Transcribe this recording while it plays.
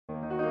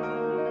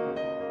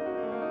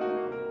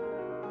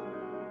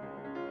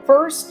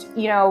first,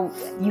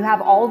 you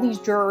have all these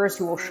jurors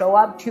who will show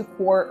up to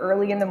court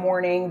early in the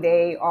morning.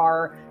 They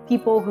are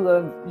people who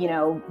have,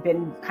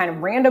 been kind of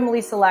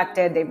randomly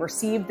selected. They've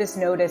received this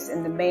notice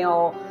in the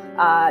mail.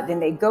 Then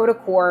they go to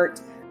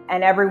court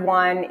and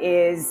everyone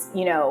is,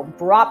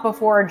 brought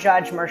before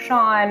Judge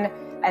Merchan.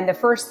 And the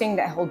first thing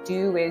that he'll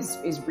do is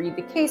read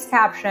the case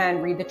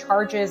caption, read the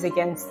charges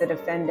against the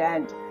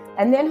defendant,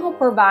 and then he'll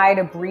provide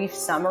a brief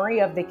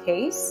summary of the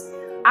case.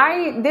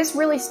 This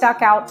really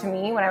stuck out to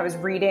me when I was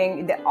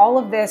reading that all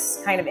of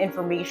this kind of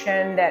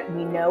information that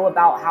we know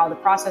about how the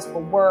process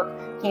will work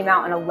came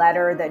out in a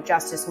letter that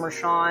Justice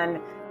Merchan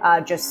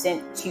just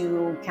sent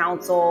to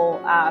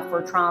counsel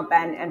for Trump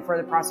and for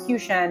the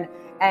prosecution.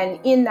 And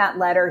in that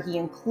letter, he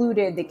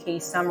included the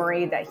case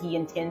summary that he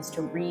intends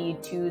to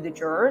read to the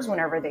jurors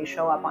whenever they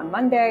show up on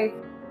Monday.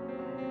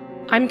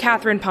 I'm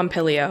Catherine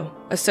Pompilio,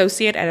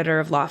 Associate Editor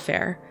of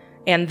Lawfare,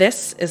 and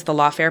this is the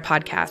Lawfare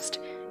Podcast,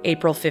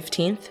 April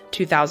 15th,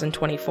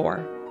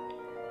 2024.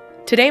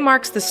 Today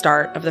marks the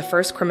start of the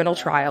first criminal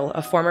trial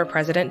of former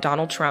President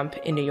Donald Trump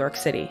in New York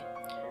City.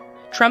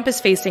 Trump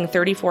is facing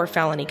 34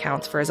 felony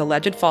counts for his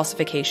alleged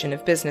falsification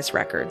of business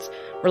records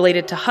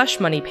related to hush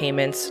money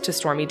payments to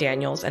Stormy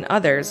Daniels and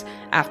others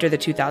after the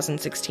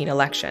 2016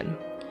 election.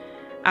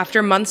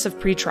 After months of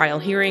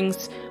pretrial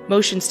hearings,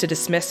 motions to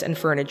dismiss and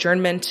for an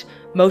adjournment,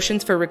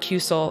 motions for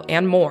recusal,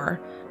 and more,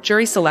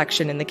 jury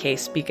selection in the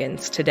case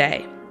begins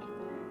today.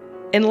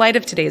 In light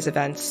of today's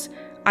events,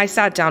 I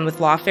sat down with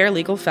Lawfare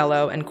legal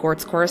fellow and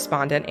courts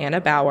correspondent Anna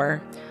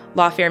Bower,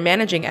 Lawfare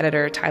managing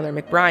editor Tyler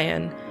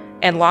McBrien,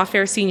 and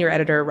Lawfare senior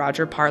editor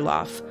Roger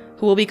Parloff,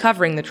 who will be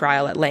covering the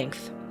trial at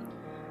length.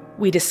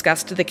 We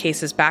discussed the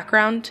case's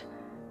background,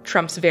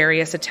 Trump's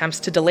various attempts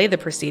to delay the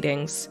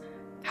proceedings,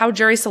 how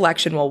jury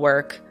selection will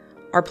work,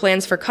 our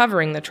plans for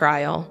covering the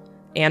trial,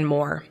 and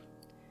more.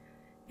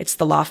 It's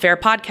the Lawfare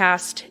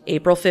Podcast,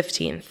 April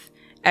 15th.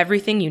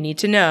 Everything you need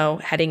to know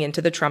heading into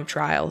the Trump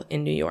trial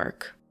in New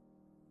York.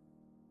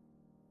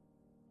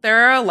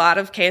 There are a lot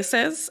of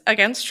cases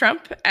against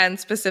Trump, and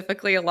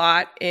specifically a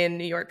lot in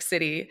New York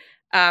City.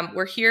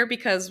 We're here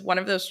because one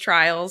of those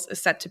trials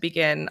is set to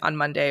begin on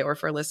Monday, or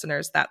for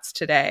listeners, that's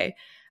today.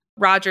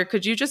 Roger,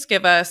 could you just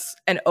give us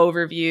an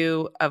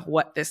overview of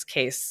what this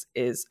case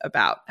is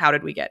about? How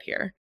did we get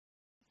here?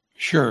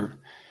 Sure.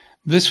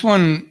 This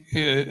one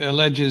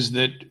alleges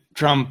that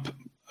Trump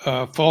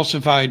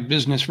falsified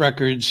business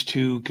records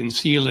to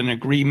conceal an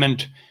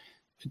agreement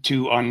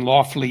to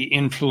unlawfully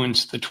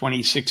influence the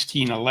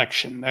 2016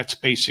 election. That's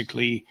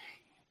basically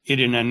it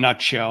in a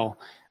nutshell.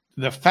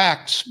 The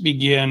facts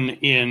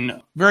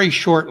begin very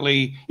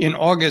shortly in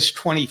August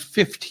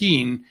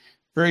 2015,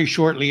 very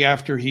shortly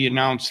after he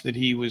announced that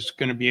he was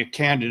going to be a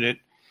candidate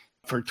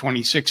for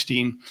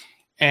 2016.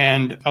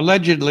 And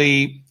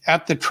allegedly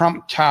at the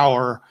Trump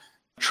Tower,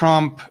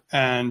 Trump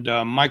and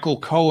Michael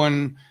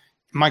Cohen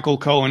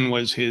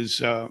was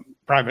his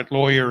private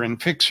lawyer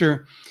and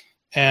fixer,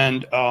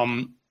 and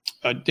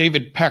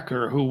David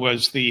Pecker, who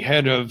was the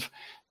head of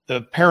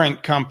the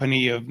parent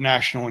company of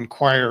National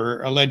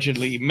Enquirer,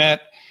 allegedly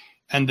met,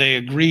 and they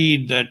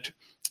agreed that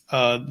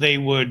they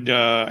would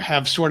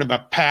have sort of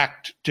a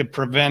pact to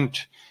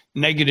prevent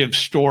negative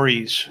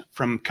stories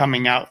from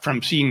coming out,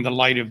 from seeing the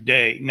light of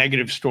day,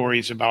 negative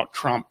stories about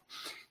Trump.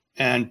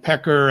 And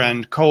Pecker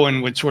and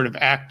Cohen would sort of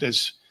act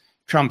as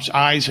Trump's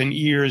eyes and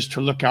ears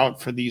to look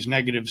out for these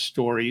negative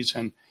stories,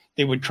 and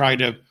they would try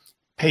to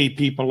pay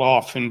people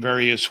off in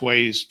various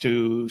ways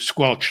to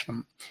squelch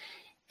them.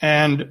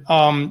 And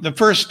the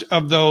first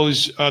of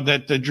those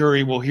that the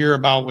jury will hear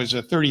about was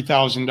a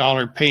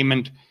 $30,000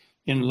 payment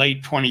in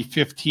late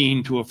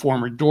 2015 to a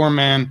former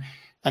doorman.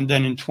 And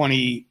then in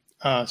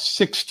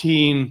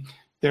 2016,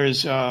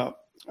 there's an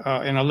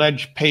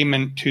alleged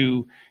payment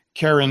to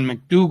Karen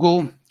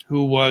McDougal,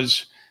 who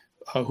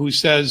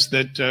says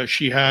that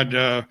she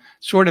had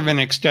sort of an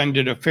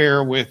extended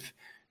affair with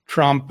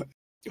Trump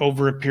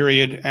over a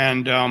period,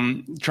 and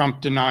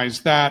Trump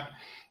denies that.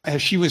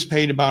 She was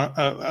paid about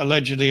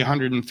allegedly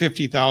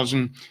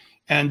 $150,000.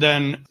 And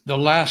then the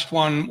last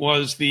one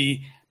was the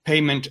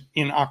payment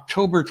in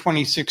October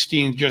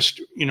 2016,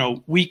 just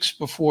weeks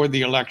before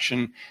the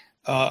election,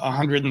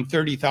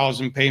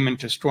 $130,000 payment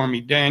to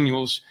Stormy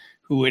Daniels,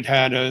 who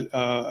had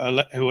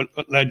who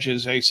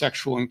alleges a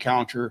sexual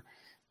encounter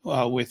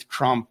with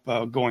Trump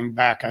going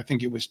back, I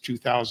think it was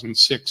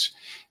 2006.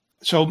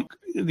 So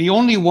the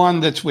only one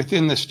that's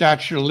within the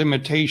statute of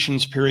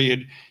limitations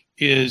period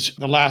is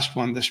the last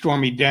one, the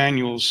Stormy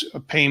Daniels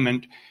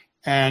payment.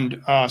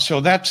 And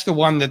so that's the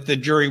one that the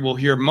jury will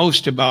hear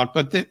most about,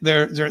 but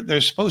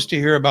they're supposed to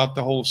hear about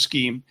the whole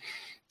scheme.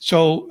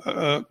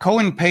 So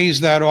Cohen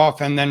pays that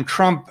off, and then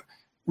Trump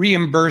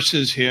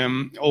reimburses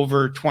him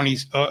over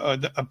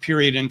a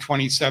period in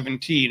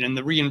 2017. And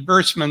the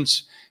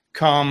reimbursements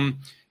come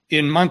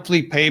in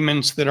monthly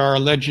payments that are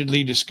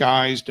allegedly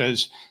disguised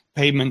as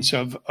payments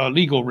of a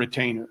legal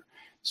retainer.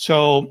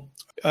 So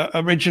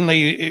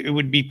originally it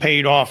would be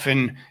paid off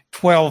in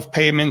 12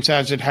 payments.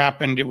 As it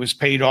happened, it was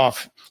paid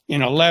off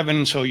in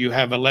 11. So you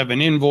have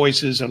 11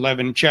 invoices,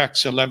 11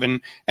 checks,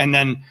 11, and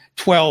then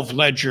 12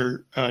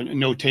 ledger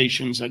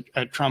notations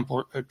at Trump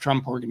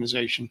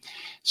Organization.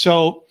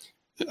 So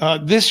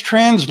this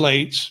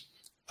translates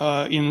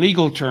in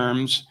legal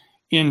terms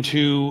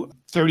into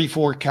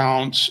 34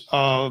 counts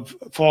of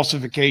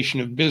falsification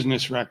of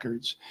business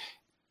records.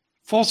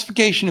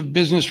 Falsification of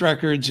business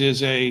records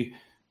is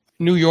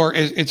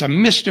it's a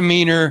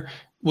misdemeanor,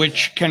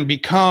 which can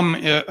become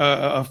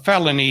a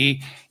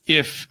felony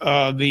if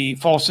the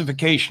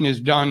falsification is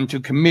done to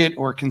commit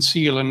or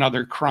conceal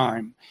another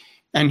crime.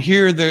 And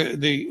here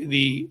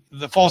the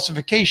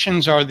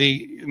falsifications are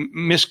the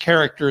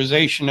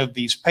mischaracterization of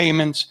these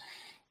payments,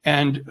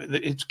 and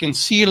it's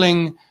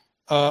concealing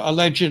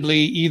allegedly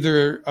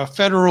either a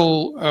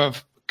federal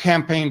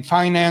campaign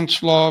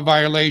finance law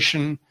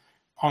violation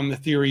on the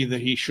theory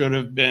that he should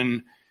have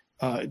been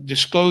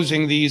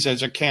disclosing these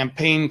as a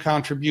campaign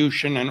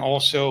contribution, and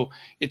also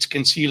it's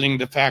concealing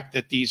the fact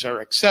that these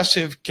are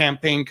excessive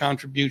campaign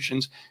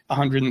contributions,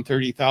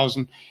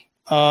 130,000.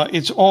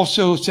 It's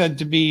also said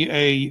to be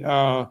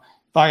a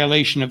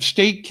violation of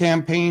state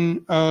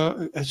campaign,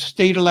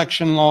 state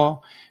election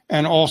law,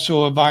 and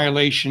also a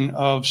violation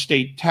of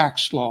state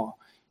tax law,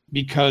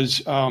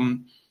 because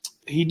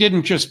he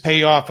didn't just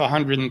pay off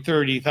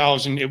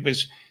 130,000. It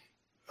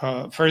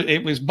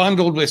was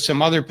bundled with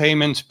some other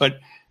payments, but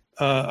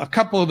a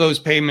couple of those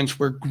payments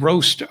were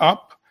grossed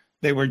up.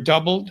 They were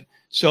doubled,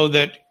 so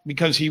that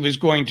because he was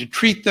going to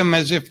treat them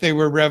as if they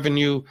were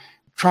revenue,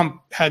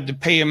 Trump had to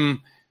pay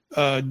him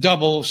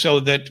double, so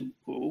that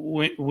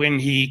when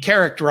he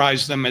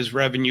characterized them as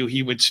revenue,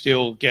 he would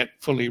still get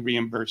fully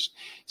reimbursed.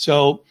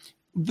 So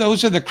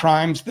those are the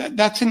crimes.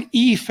 That's an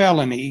E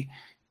felony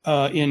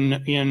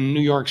in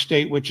New York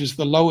State, which is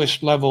the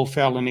lowest level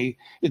felony.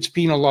 It's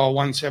Penal Law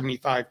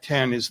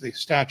 17510 is the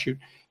statute.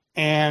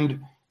 And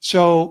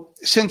so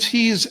since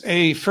he's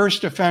a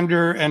first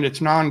offender and it's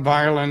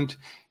nonviolent,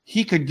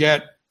 he could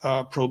get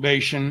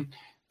probation.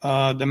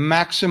 The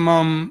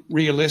maximum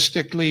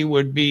realistically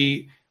would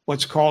be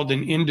what's called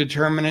an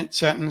indeterminate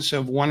sentence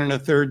of 1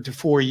 1/3 to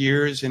 4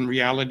 years. In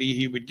reality,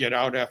 he would get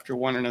out after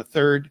 1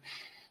 1/3.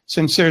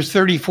 Since there's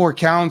 34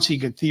 counts, he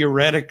could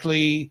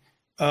theoretically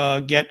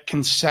get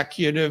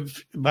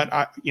consecutive, but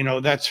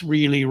that's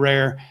really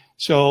rare.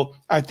 So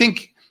I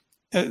think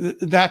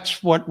that's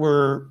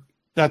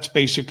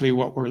basically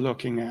what we're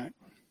looking at.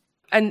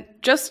 And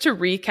just to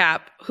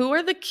recap, who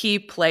are the key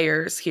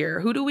players here?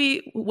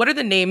 What are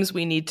the names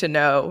we need to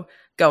know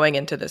going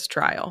into this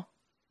trial?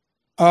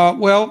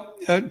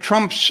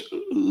 Trump's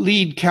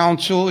lead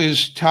counsel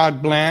is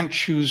Todd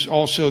Blanche, who's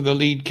also the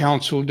lead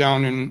counsel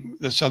down in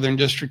the Southern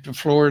District of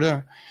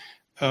Florida.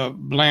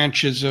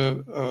 Blanche is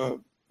a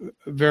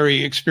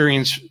very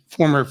experienced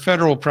former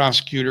federal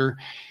prosecutor.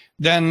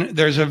 Then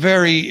there's a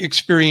very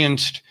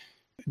experienced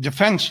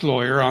defense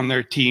lawyer on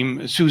their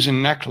team,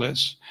 Susan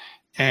Necklace,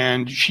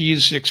 and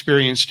she's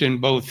experienced in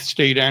both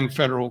state and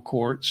federal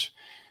courts.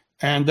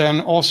 And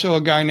then also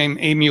a guy named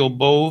Emil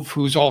Bove,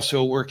 who's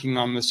also working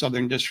on the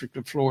Southern District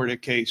of Florida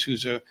case,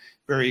 who's a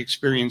very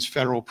experienced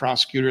federal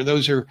prosecutor.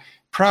 Those are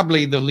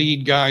probably the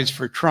lead guys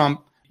for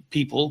Trump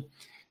people.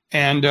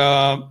 And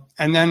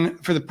then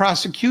for the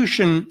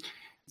prosecution,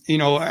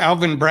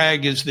 Alvin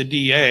Bragg is the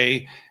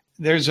DA.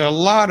 There's a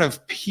lot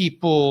of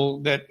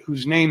people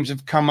whose names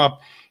have come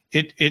up.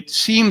 It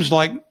seems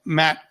like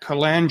Matt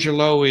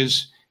Colangelo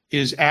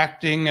is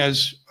acting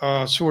as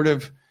sort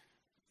of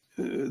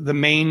the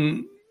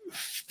main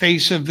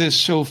face of this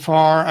so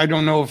far. I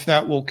don't know if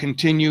that will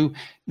continue.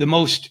 The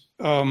most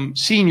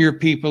senior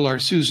people are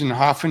Susan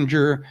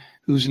Hoffinger,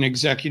 who's an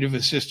executive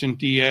assistant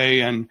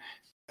DA and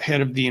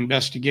head of the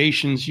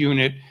investigations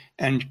unit,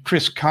 and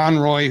Chris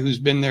Conroy, who's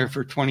been there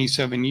for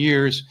 27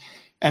 years.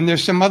 And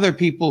there's some other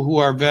people who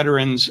are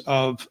veterans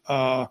of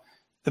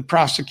the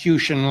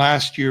prosecution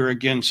last year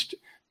against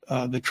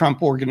the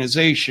Trump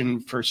Organization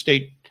for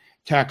state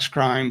tax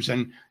crimes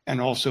and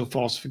also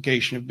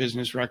falsification of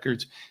business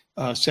records,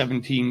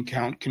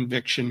 17-count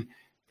conviction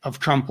of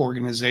Trump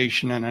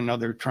Organization and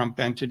another Trump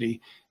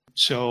entity.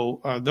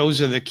 So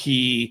those are the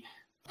key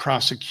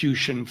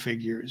prosecution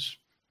figures.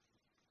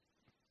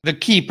 The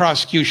key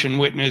prosecution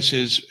witness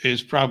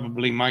is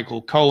probably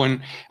Michael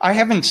Cohen. I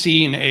haven't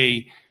seen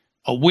a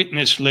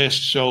witness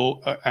list,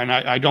 so and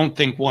I don't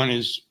think one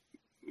has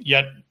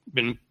yet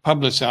been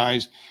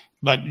publicized,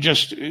 but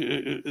just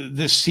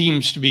this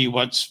seems to be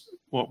what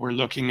we're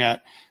looking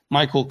at.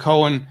 Michael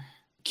Cohen,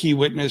 key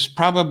witness,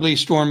 probably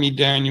Stormy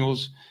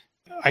Daniels.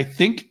 I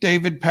think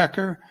David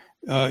Pecker.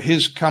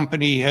 His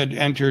company had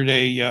entered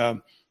a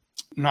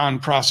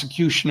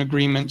non-prosecution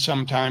agreement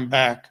some time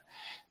back.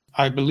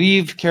 I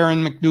believe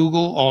Karen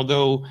McDougal,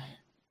 although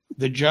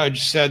the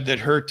judge said that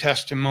her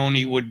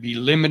testimony would be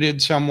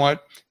limited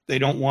somewhat. They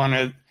don't want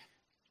to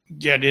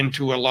get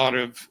into a lot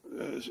of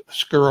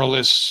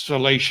scurrilous,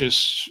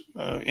 salacious,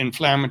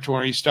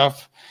 inflammatory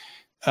stuff.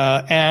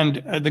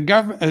 And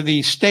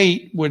the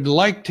state would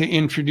like to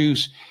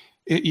introduce,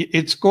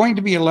 it's going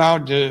to be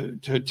allowed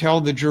to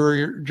tell the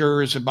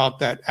jurors about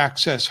that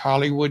Access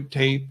Hollywood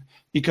tape,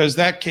 because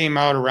that came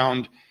out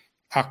around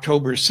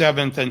October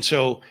 7th. And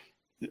so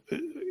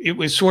it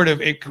was sort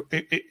of,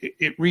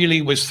 it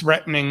really was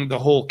threatening the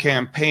whole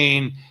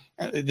campaign.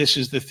 This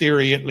is the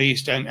theory, at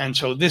least. And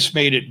so this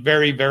made it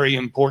very, very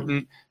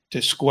important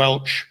to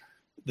squelch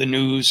the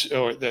news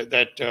or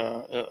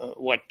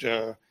what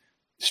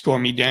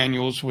Stormy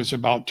Daniels was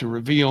about to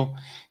reveal.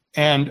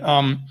 And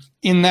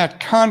in that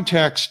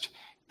context,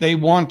 they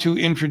want to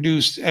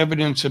introduce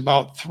evidence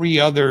about 3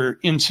 other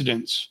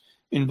incidents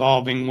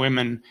involving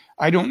women.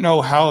 I don't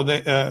know how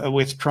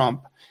with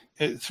Trump,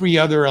 3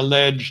 other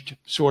alleged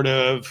sort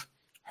of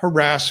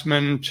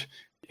harassment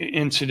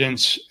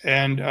incidents,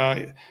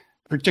 and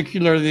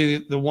particularly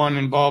the one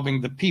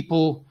involving the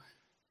People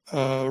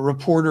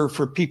reporter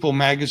for People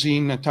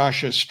magazine,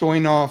 Natasha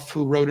Stoynoff,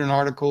 who wrote an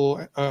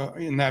article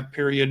in that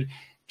period.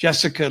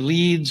 Jessica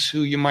Leeds,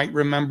 who you might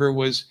remember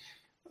was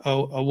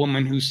a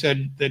woman who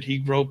said that he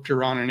groped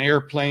her on an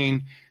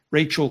airplane.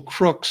 Rachel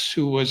Crooks,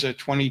 who was a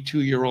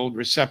 22-year-old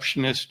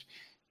receptionist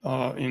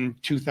in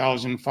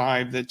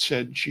 2005 that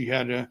said she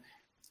had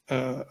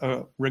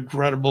a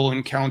regrettable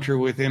encounter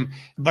with him.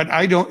 But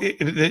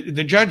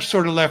the judge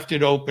sort of left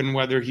it open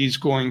whether he's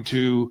going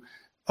to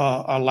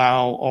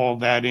allow all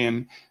that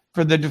in.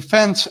 For the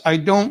defense, I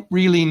don't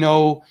really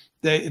know.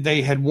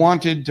 They had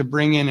wanted to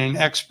bring in an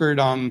expert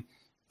on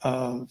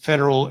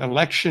Federal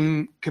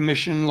Election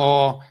Commission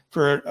law.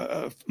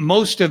 For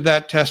most of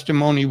that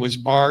testimony was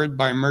barred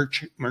by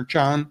Judge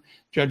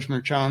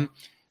Merchan,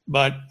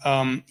 but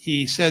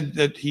he said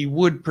that he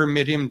would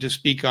permit him to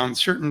speak on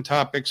certain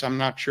topics. I'm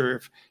not sure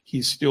if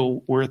he's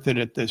still worth it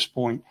at this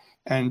point.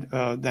 And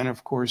then,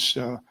 of course,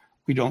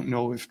 we don't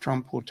know if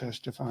Trump will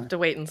testify. To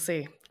wait and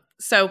see.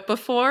 So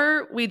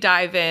before we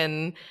dive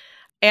in,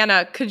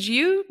 Anna, could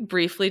you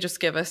briefly just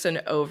give us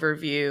an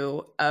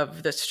overview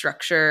of the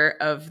structure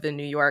of the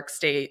New York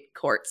State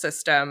court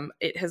system?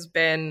 It has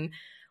been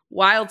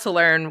wild to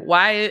learn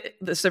why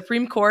the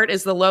Supreme Court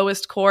is the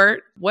lowest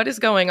court. What is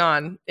going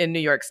on in New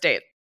York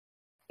State?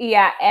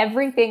 Yeah,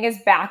 everything is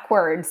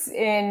backwards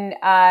in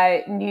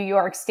New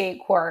York State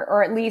Court,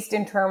 or at least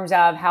in terms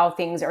of how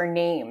things are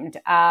named.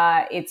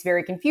 It's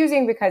very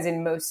confusing because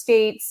in most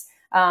states,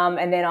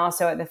 and then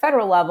also at the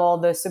federal level,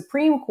 the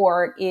Supreme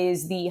Court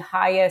is the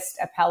highest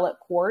appellate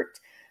court.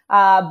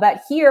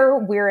 But here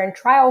we're in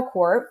trial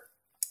court,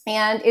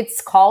 and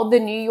it's called the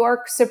New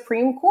York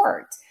Supreme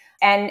Court.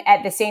 And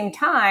at the same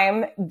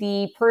time,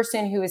 the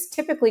person who is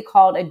typically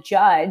called a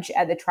judge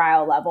at the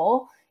trial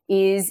level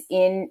is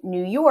in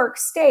New York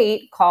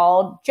State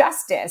called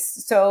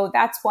justice. So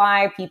that's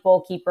why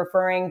people keep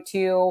referring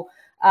to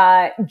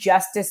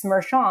Justice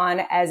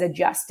Merchan as a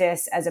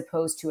justice as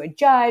opposed to a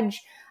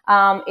judge.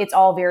 It's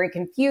all very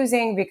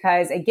confusing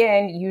because,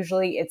 again,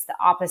 usually it's the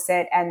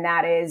opposite. And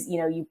that is,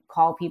 you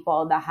call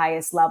people the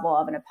highest level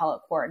of an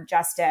appellate court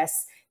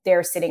justice.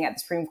 They're sitting at the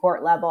Supreme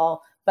Court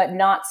level, but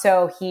not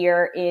so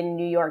here in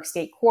New York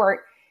State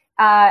Court.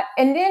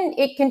 And then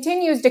it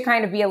continues to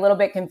kind of be a little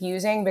bit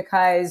confusing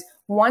because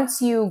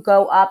once you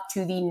go up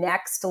to the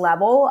next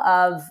level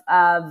of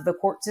the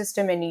court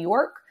system in New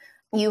York,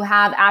 you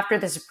have, after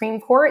the Supreme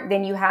Court,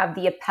 then you have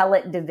the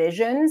appellate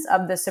divisions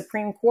of the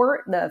Supreme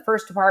Court, the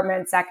first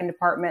department, second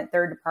department,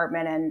 third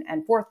department,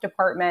 and fourth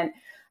department.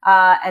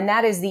 And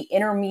that is the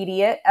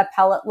intermediate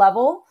appellate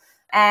level.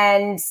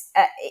 And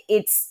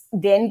it's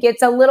then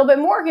gets a little bit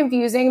more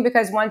confusing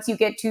because once you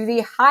get to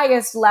the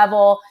highest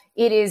level,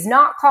 it is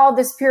not called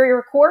the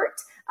Superior Court.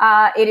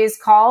 It is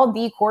called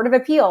the Court of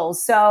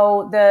Appeals.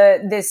 So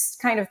this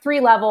kind of 3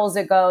 levels,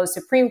 it goes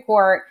Supreme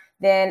Court,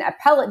 then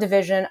appellate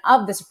division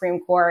of the Supreme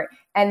Court,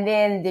 and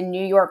then the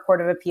New York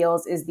Court of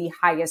Appeals is the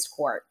highest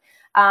court.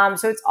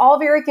 So it's all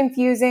very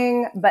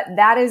confusing, but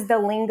that is the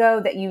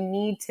lingo that you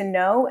need to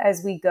know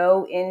as we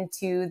go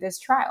into this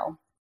trial.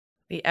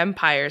 The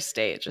Empire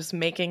State, just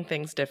making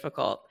things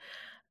difficult.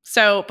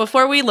 So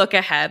before we look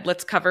ahead,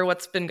 let's cover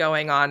what's been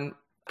going on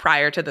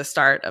prior to the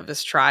start of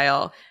this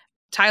trial.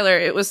 Tyler,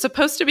 it was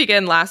supposed to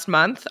begin last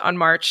month on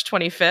March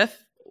 25th.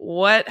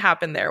 What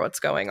happened there?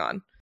 What's going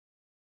on?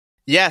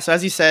 Yeah, so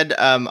as you said,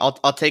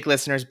 I'll take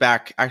listeners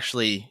back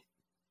actually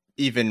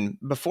even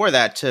before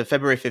that to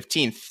February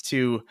 15th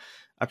to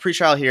a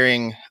pretrial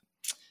hearing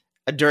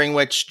during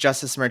which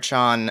Justice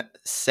Merchan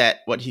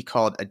set what he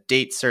called a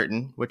date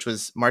certain, which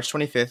was March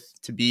 25th,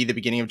 to be the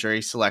beginning of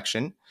jury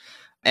selection.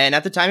 And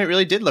at the time, it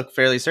really did look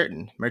fairly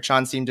certain.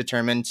 Merchan seemed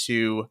determined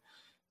to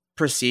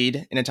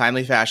proceed in a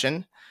timely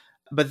fashion.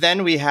 But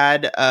then we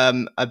had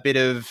a bit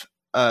of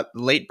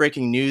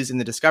late-breaking news in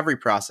the discovery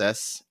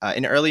process.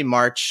 In early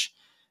March,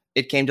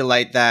 it came to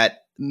light that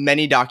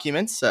many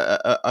documents,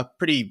 a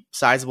pretty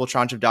sizable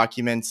tranche of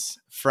documents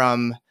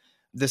from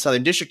the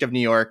Southern District of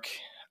New York,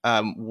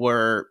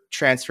 were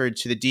transferred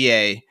to the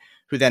DA,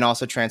 who then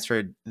also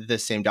transferred the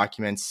same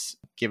documents,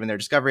 given their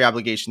discovery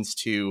obligations,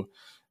 to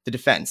the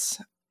defense.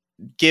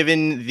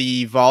 Given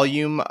the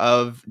volume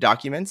of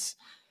documents,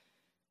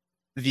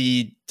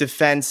 the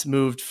defense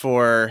moved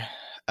for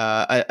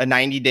a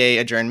 90-day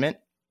adjournment,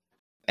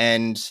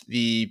 and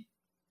the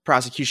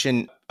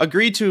prosecution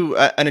agreed to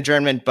an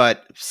adjournment,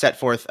 but set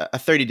forth a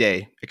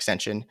 30-day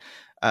extension,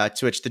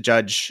 to which the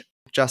judge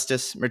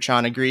Justice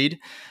Merchan agreed.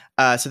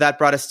 So that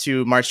brought us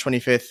to March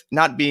 25th,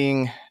 not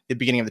being the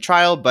beginning of the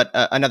trial, but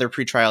another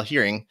pretrial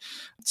hearing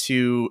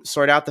to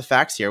sort out the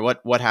facts here.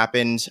 What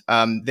happened?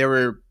 There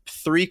were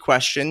 3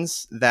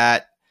 questions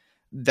that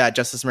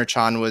Justice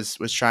Merchan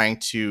was trying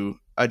to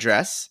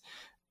address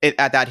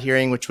at that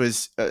hearing, which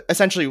was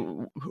essentially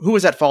who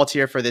was at fault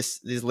here for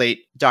these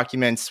late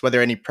documents,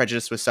 whether any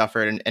prejudice was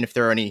suffered, and if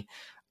there are any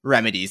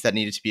remedies that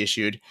needed to be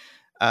issued.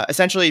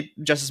 Essentially,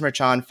 Justice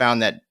Merchan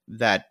found that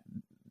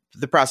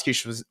the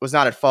prosecution was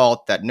not at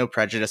fault, that no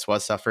prejudice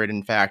was suffered,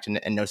 in fact, and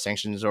no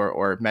sanctions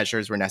or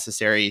measures were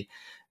necessary,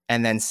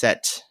 and then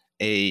set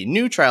a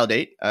new trial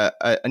date,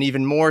 an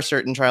even more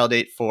certain trial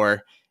date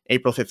for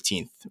April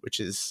 15th, which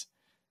is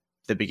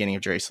the beginning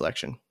of jury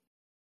selection.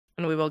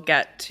 And we will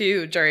get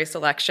to jury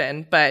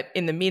selection, but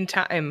in the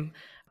meantime,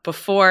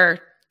 before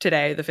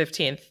today, the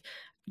 15th,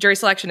 jury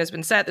selection has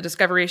been set, the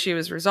discovery issue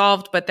is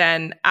resolved, but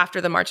then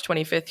after the March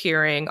 25th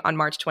hearing on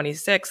March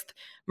 26th,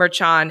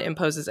 Merchan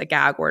imposes a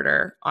gag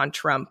order on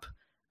Trump.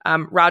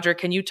 Roger,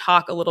 can you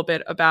talk a little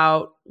bit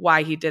about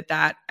why he did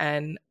that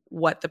and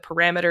what the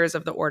parameters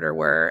of the order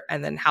were,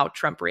 and then how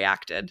Trump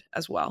reacted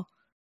as well?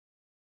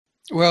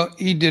 Well,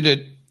 he did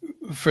it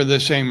for the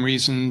same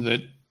reason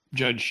that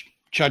Judge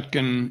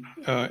Chutkan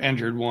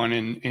entered one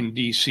in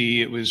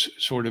D.C. It was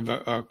sort of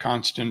a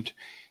constant,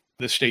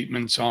 the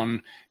statements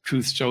on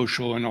Truth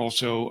Social and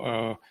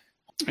also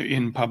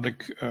in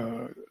public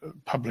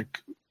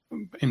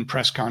in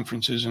press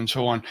conferences and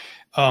so on.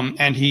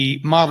 And he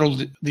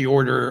modeled the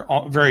order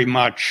very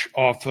much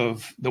off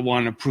of the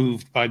one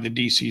approved by the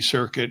D.C.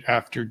 Circuit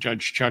after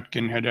Judge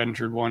Chutkan had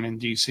entered one in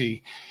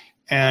D.C.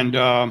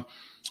 And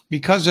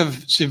because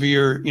of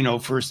severe,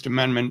 First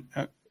Amendment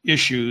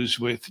issues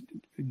with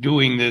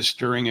doing this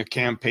during a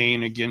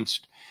campaign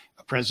against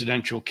a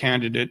presidential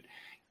candidate,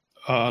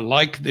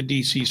 like the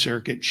D.C.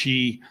 Circuit,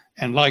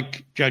 and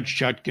like Judge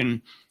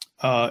Chutkan,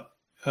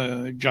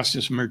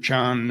 Justice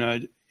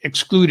Merchan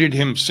excluded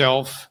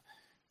himself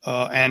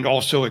and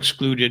also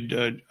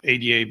excluded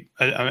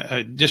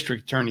ADA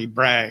District Attorney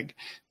Bragg.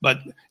 But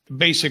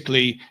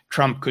basically,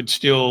 Trump could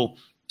still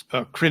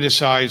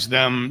criticize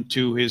them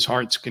to his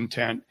heart's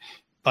content,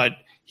 but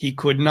he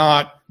could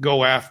not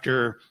go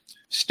after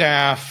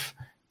staff,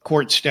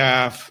 court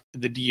staff,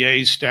 the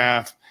DA's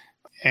staff,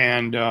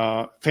 and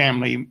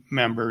family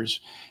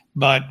members.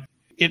 But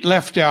it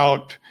left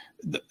out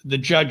the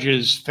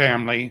judge's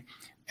family,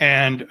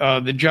 and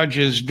the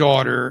judge's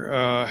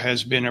daughter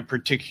has been a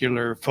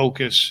particular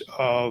focus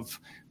of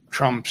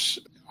Trump's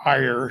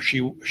hire.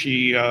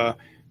 She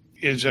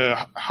is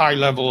a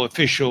high-level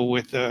official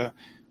with a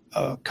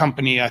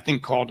company, I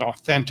think, called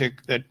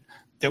Authentic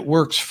that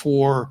works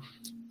for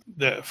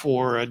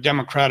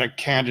Democratic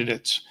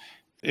candidates.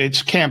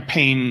 It's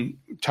campaign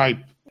type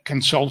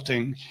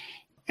consulting.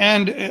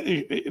 And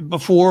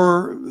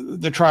before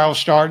the trial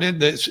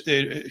started,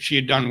 she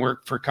had done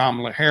work for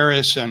Kamala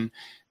Harris, and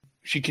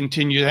she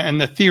continued. And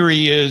the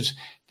theory is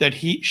that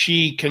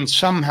she can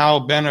somehow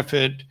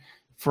benefit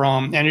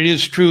from, and it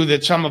is true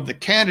that some of the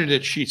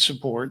candidates she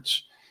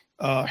supports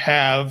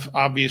have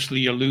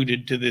obviously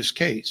alluded to this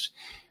case.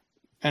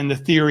 And the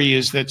theory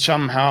is that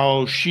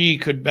somehow she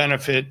could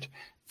benefit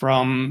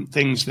from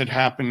things that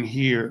happen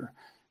here.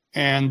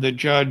 And the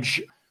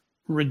judge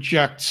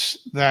rejects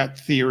that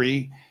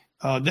theory.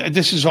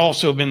 This has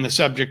also been the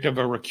subject of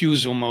a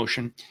recusal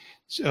motion,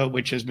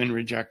 which has been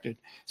rejected.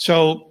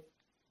 So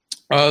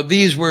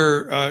these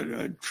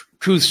were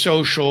Truth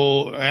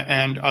Social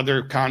and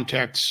other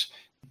contexts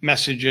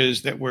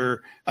messages that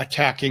were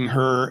attacking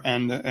her.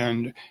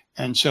 And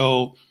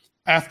so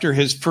after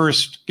his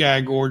first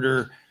gag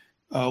order,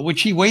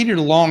 which he waited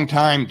a long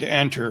time to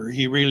enter.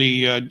 He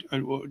really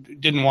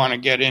didn't want to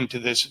get into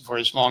this for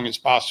as long as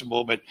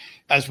possible. But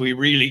as we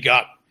really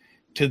got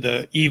to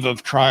the eve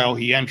of trial,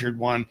 he entered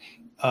one.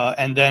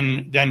 And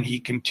then he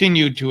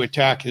continued to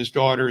attack his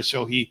daughter.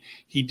 So he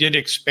did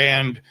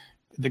expand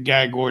the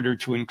gag order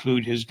to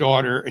include his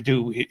daughter,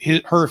 to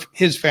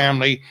his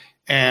family,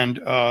 and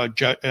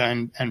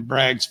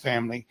Bragg's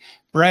family.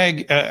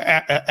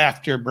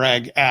 After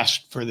Bragg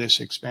asked for this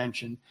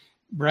expansion.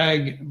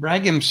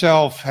 Bragg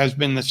himself has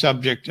been the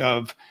subject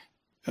of,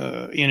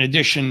 in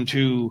addition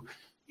to,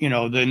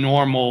 the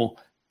normal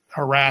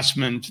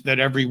harassment that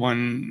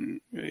everyone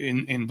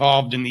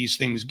involved in these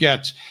things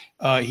gets.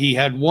 He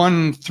had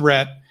one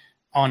threat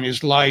on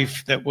his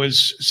life that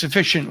was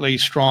sufficiently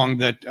strong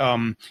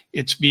that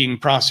it's being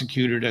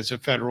prosecuted as a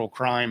federal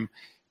crime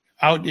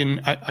out in,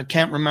 I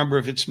can't remember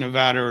if it's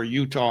Nevada or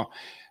Utah.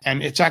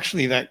 And it's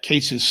actually, that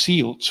case is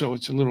sealed, so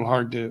it's a little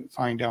hard to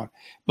find out.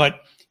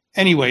 But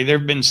anyway, there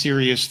have been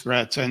serious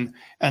threats, and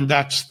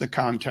that's the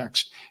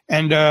context.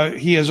 And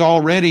he has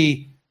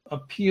already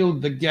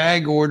appealed the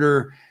gag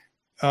order.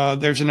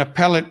 There's an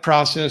appellate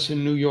process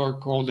in New York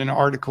called an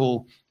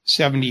Article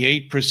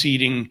 78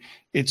 proceeding.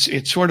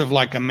 It's sort of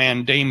like a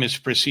mandamus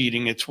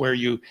proceeding. It's where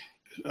you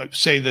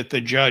say that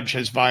the judge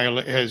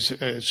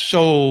has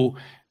so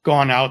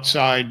gone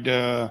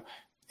outside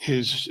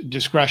his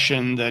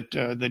discretion that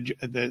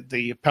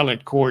the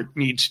appellate court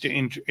needs to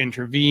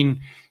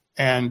intervene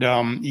And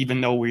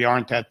even though we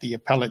aren't at the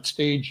appellate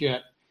stage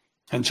yet.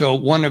 And so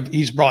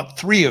he's brought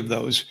 3 of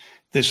those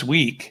this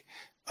week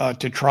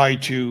to try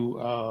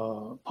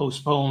to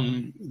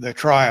postpone the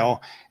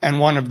trial. And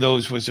one of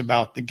those was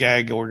about the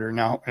gag order.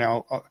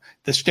 Now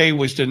the stay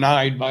was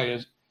denied by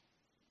an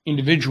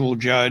individual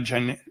judge,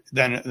 and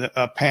then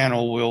a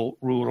panel will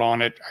rule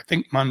on it, I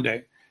think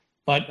Monday.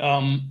 But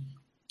on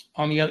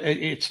the other,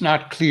 it's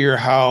not clear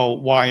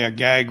why a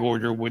gag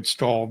order would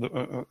stall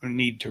the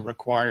need to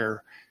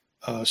require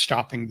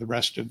stopping the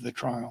rest of the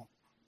trial.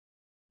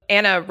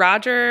 Anna,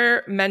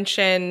 Roger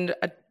mentioned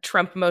a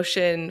Trump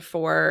motion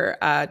for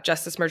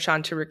Justice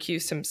Merchan to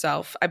recuse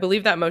himself. I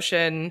believe that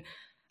motion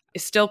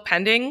is still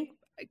pending.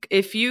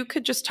 If you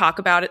could just talk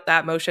about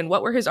that motion,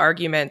 what were his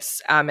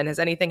arguments, and has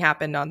anything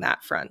happened on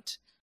that front?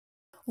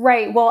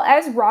 Right. Well,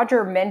 as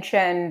Roger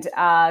mentioned,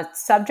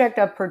 subject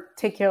of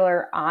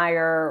particular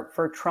ire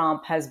for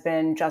Trump has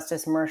been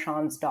Justice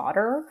Merchan's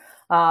daughter.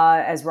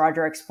 As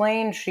Roger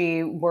explained,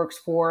 she works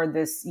for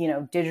this,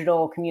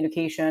 digital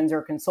communications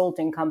or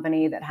consulting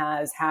company that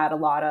has had a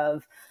lot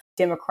of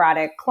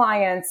Democratic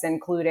clients,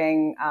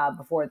 including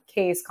before the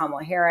case,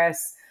 Kamala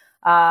Harris.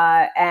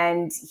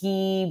 And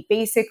he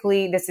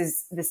basically, this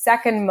is the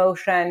second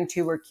motion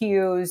to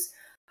recuse.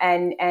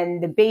 And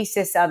the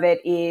basis of it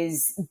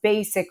is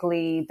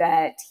basically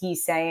that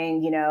he's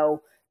saying,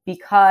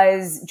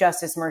 because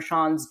Justice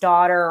Merchan's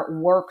daughter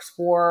works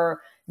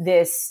for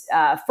this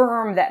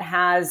firm that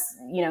has,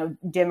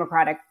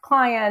 Democratic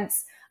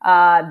clients,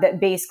 that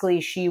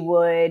basically she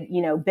would,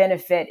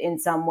 benefit in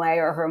some way,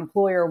 or her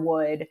employer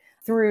would,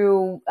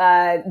 through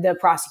the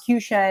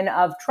prosecution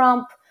of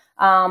Trump.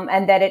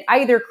 And that it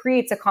either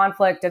creates a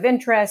conflict of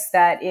interest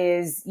that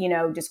is,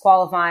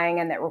 disqualifying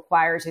and that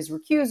requires his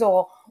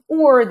recusal,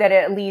 or that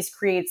it at least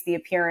creates the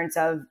appearance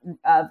of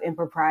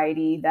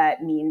impropriety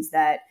that means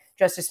that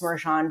Justice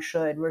Merchan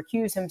should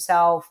recuse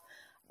himself.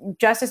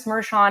 Justice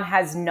Merchan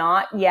has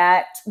not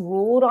yet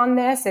ruled on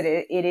this.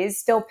 It is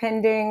still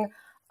pending.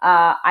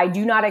 I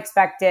do not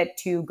expect it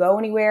to go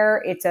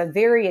anywhere. It's a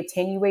very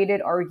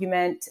attenuated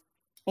argument.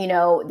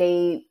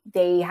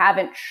 They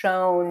haven't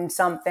shown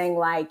something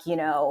like,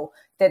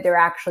 that there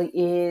actually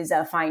is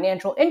a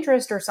financial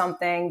interest or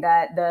something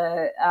that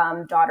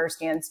the daughter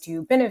stands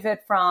to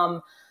benefit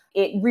from.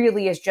 It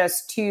really is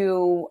just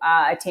too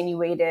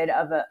attenuated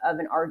of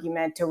an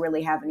argument to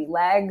really have any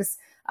legs.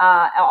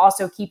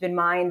 Also keep in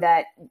mind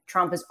that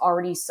Trump has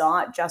already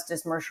sought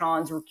Justice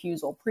Merchan's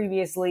recusal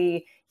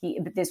previously.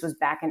 This was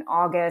back in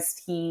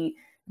August. He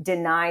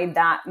denied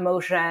that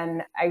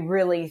motion. I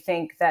really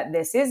think that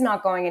this is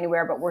not going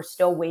anywhere, but we're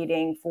still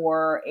waiting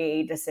for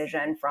a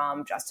decision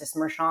from Justice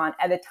Merchan.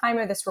 At the time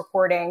of this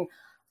recording,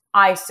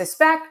 I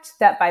suspect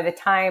that by the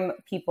time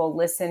people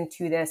listen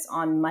to this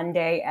on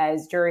Monday,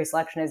 as jury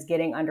selection is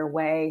getting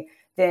underway,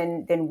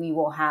 then we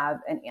will have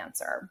an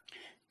answer.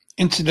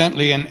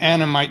 Incidentally, and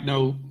Anna might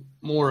know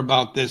more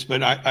about this,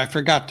 but I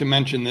forgot to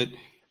mention that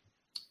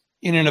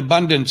in an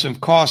abundance of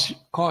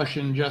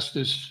caution,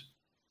 Justice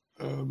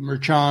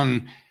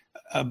Merchan,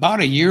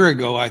 about a year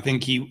ago, I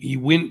think he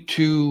went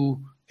to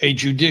a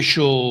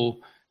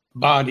judicial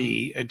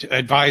body,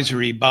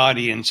 advisory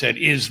body, and said,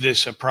 "Is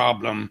this a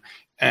problem?"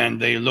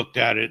 And they looked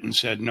at it and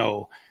said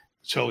no.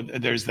 So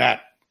there's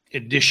that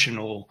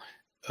additional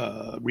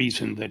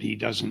reason that he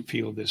doesn't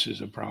feel this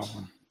is a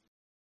problem.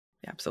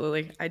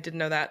 Absolutely. I didn't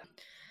know that.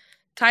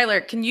 Tyler,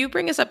 can you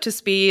bring us up to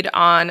speed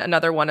on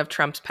another one of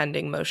Trump's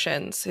pending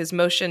motions? His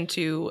motion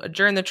to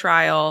adjourn the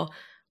trial,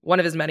 one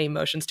of his many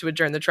motions to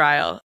adjourn the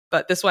trial,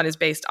 but this one is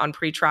based on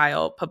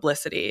pretrial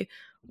publicity.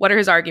 What are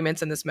his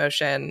arguments in this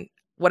motion?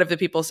 What have the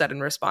people said in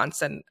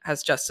response? And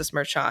has Justice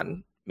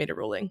Merchan made a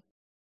ruling?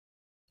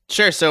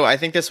 Sure. So I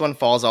think this one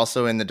falls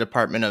also in the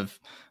department of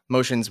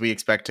motions we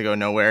expect to go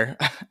nowhere,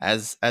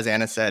 as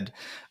Anna said.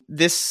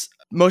 This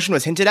motion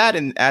was hinted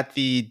at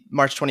the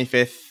March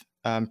 25th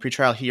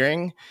pretrial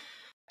hearing.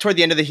 Toward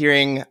the end of the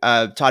hearing,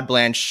 Todd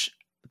Blanche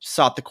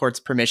sought the court's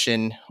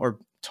permission, or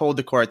told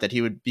the court that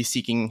he would be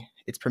seeking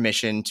its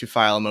permission to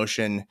file a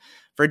motion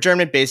for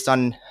adjournment based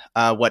on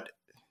what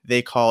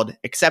they called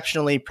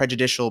exceptionally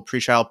prejudicial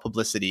pretrial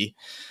publicity.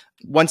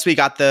 Once we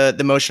got the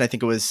motion, I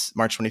think it was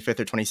March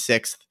 25th or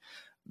 26th,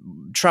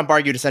 Trump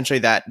argued essentially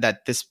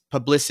that this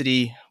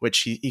publicity, which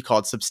he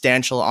called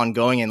substantial,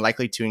 ongoing, and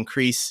likely to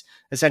increase,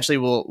 essentially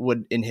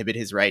would inhibit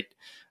his right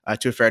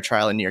to a fair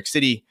trial in New York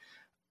City.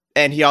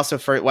 And he also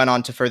went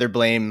on to further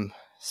blame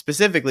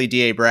specifically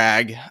DA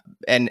Bragg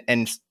and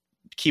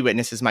key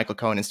witnesses Michael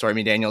Cohen and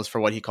Stormy Daniels for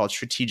what he called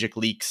strategic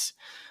leaks.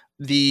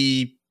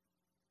 The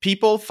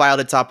People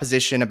filed its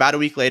opposition about a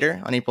week later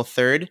on April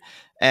 3rd,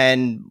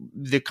 and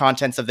the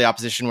contents of the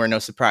opposition were no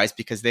surprise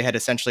because they had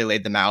essentially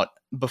laid them out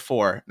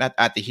before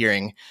at the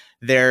hearing.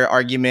 Their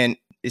argument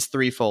is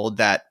threefold: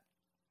 that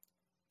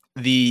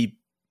the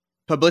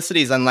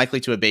publicity is unlikely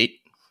to abate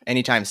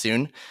anytime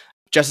soon.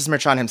 Justice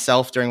Merchan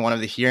himself, during one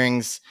of the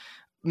hearings,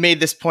 made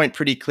this point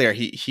pretty clear.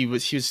 He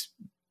was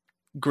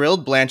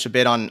grilled Blanche a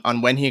bit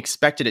on when he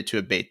expected it to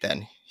abate.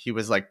 Then he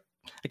was like,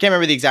 I can't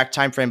remember the exact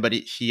time frame, but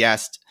he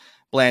asked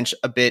Blanche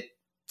a bit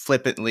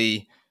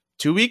flippantly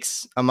 2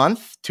 weeks, a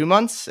month, 2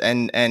 months,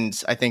 and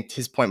I think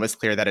his point was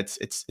clear that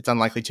it's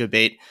unlikely to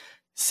abate.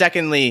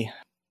 Secondly,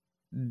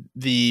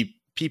 the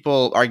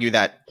people argue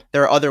that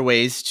there are other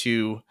ways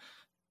to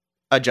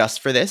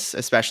adjust for this,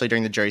 especially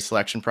during the jury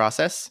selection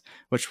process,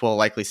 which we'll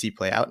likely see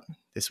play out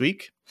this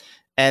week.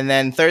 And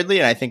then thirdly,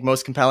 and I think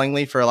most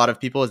compellingly for a lot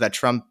of people, is that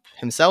Trump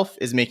himself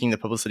is making the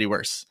publicity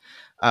worse.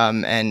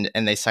 And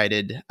they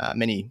cited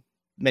many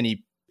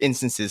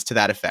instances to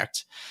that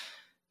effect.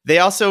 They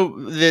also,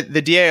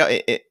 the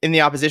DA in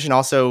the opposition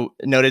also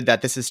noted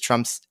that this was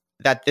Trump's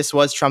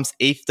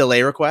 8th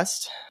delay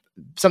request,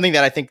 something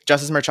that I think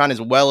Justice Merchan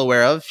is well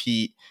aware of.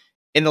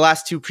 In the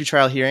last 2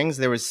 pretrial hearings,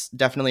 there was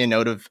definitely a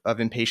note of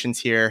impatience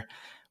here,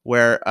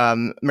 where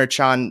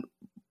Merchan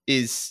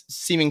is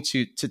seeming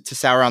to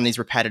sour on the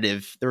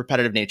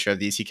repetitive nature of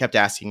these. He kept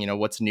asking,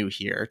 what's new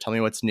here? Tell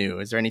me what's new.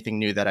 Is there anything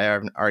new that I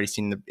haven't already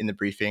seen in the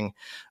briefing?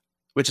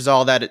 Which is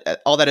all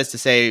that is to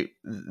say,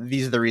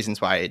 these are the reasons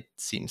why it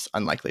seems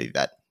unlikely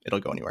that it'll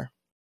go anywhere.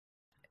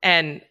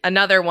 And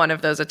another one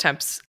of those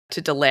attempts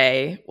to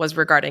delay was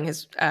regarding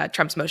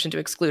Trump's motion to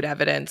exclude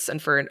evidence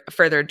and for a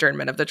further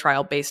adjournment of the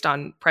trial based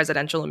on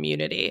presidential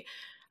immunity.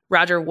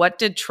 Roger, what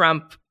did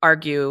Trump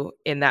argue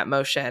in that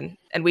motion?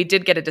 And we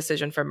did get a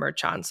decision from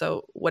Merchan.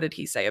 So what did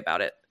he say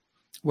about it?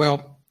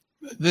 Well,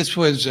 this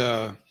was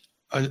a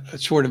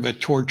sort of a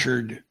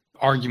tortured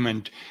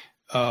argument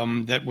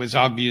that was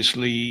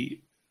obviously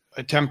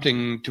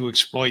attempting to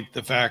exploit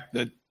the fact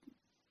that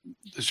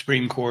the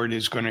Supreme Court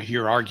is going to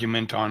hear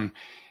argument on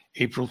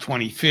April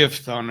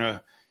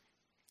 25th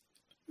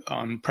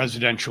on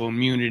presidential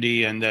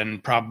immunity, and then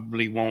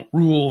probably won't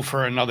rule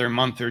for another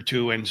month or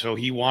two. And so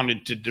he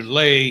wanted to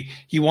delay.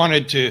 He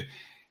wanted to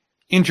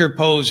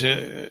interpose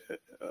a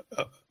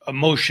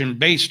motion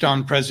based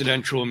on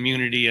presidential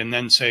immunity and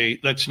then say,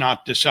 let's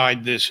not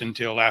decide this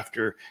until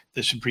after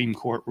the Supreme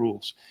Court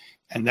rules.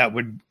 And that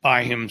would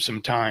buy him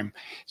some time.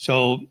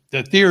 So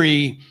the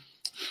theory,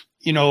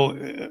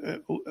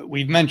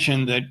 we've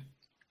mentioned that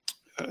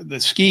the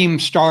scheme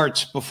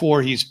starts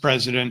before he's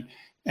president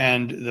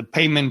and the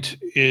payment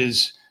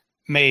is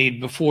made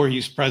before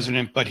he's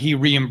president, but he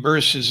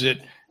reimburses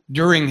it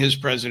during his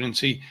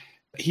presidency.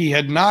 He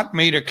had not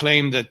made a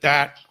claim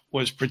that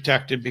was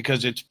protected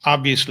because it's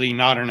obviously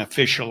not an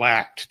official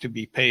act to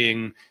be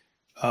paying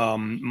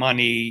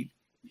money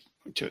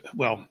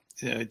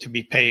to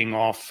be paying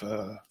off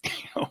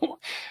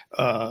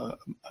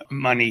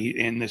money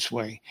in this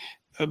way.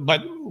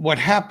 But what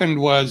happened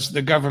was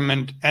the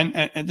government,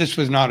 and this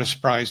was not a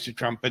surprise to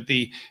Trump, but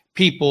the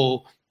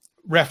people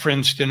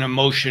referenced in a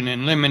motion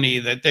in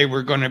limine that they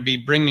were going to be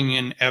bringing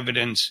in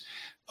evidence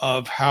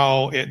of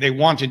how they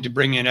wanted to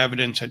bring in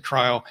evidence at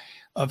trial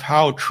of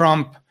how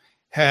Trump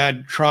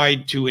had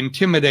tried to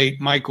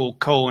intimidate Michael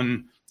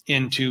Cohen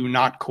into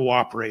not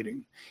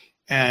cooperating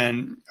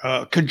and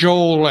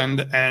cajole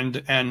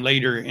and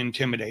later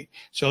intimidate.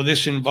 So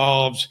this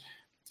involves,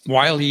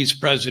 while he's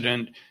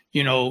president,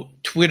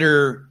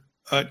 Twitter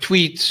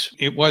tweets,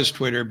 it was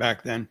Twitter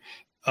back then,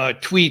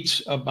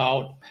 tweets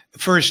about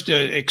first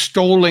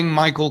extolling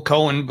Michael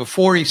Cohen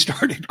before he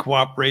started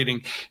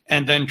cooperating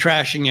and then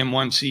trashing him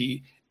once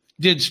he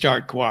did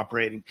start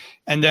cooperating.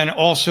 And then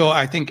also,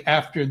 I think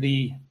after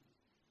the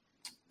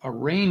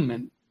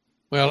arraignment,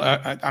 well,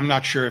 I'm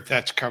not sure if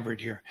that's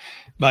covered here,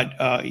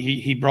 but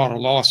he brought a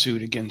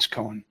lawsuit against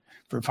Cohen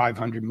for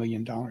 $500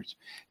 million.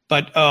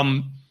 But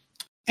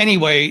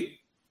anyway,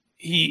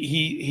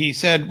 he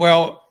said,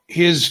 well,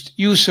 his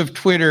use of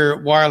Twitter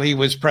while he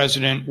was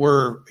president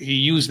he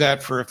used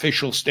that for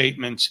official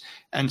statements.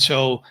 And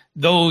so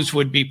those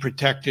would be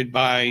protected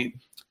by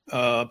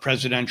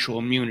presidential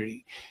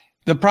immunity.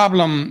 The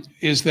problem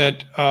is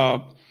that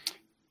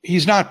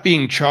he's not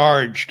being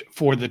charged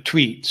for the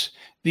tweets.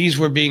 These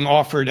were being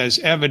offered as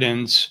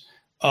evidence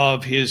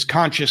of his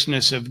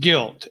consciousness of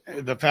guilt,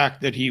 the fact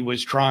that he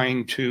was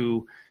trying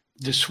to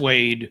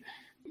dissuade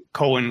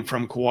Cohen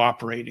from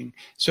cooperating.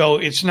 So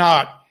he's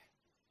not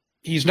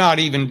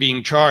even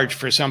being charged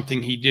for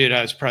something he did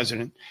as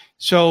president.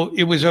 So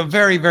it was a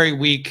very, very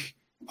weak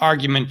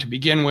argument to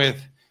begin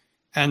with.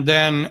 And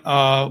then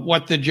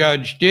what the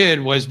judge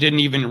did was didn't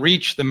even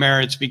reach the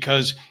merits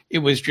because it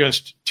was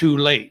just too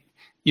late.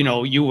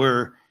 You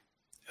were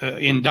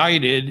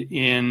indicted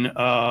in,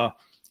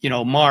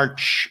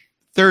 March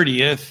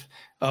 30th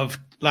of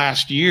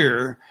last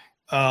year.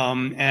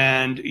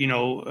 And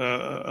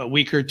a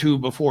week or two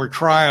before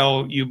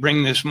trial, you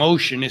bring this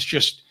motion. It's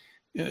just,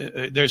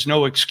 there's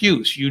no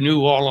excuse. You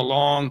knew all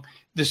along.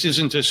 This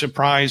isn't a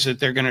surprise that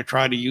they're going to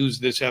try to use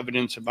this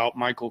evidence about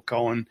Michael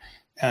Cohen.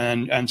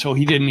 And so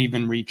he didn't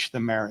even reach the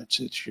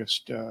merits. It's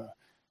just,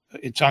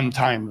 it's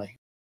untimely.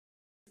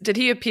 Did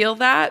he appeal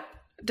that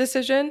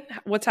decision?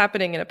 What's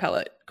happening in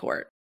appellate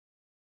court?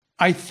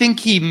 I think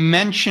he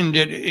mentioned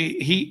it.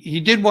 He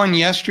did one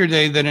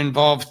yesterday that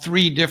involved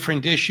 3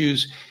 different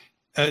issues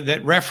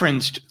that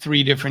referenced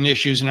 3 different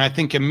issues. And I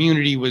think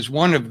immunity was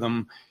one of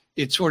them.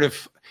 It's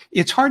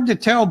hard to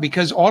tell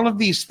because all of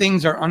these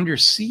things are under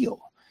seal,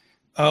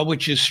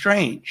 which is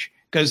strange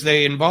because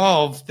they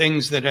involve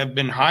things that have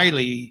been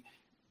highly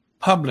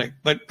public,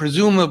 but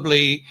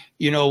presumably,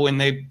 when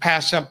they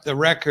pass up the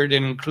record,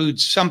 it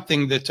includes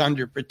something that's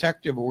under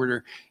protective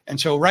order. And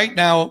so right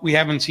now we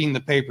haven't seen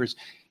the papers.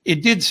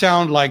 It did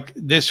sound like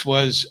this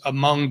was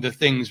among the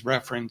things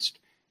referenced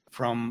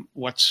from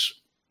what's,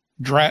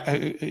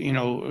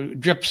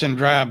 drips and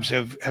drabs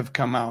have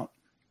come out.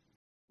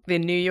 The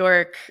New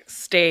York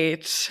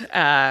State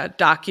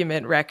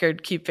document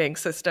record keeping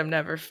system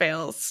never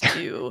fails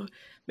to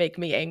make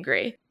me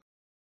angry.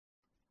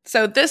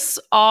 So this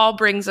all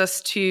brings us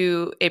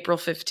to April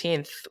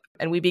 15th,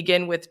 and we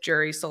begin with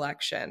jury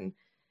selection.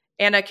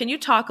 Anna, can you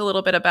talk a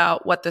little bit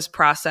about what this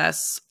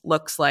process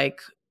looks like?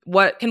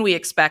 What can we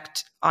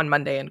expect on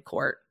Monday in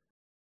court?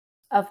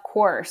 Of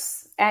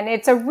course. And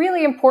it's a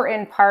really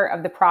important part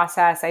of the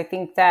process. I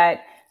think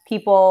that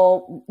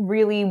people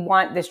really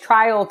want this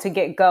trial to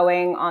get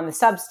going on the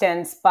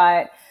substance,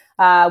 but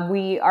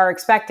we are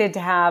expected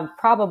to have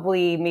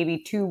probably maybe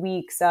 2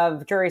 weeks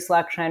of jury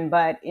selection.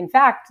 But in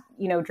fact,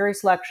 jury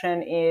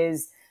selection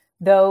is,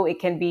 though it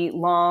can be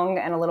long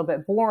and a little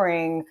bit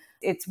boring,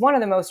 it's one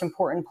of the most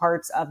important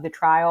parts of the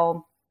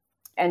trial.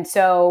 And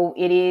so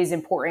it is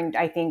important,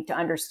 I think, to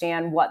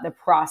understand what the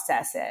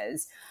process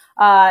is.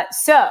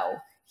 So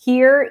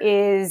here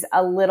is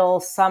a little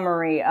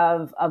summary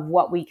of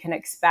what we can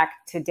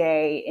expect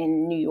today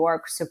in New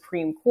York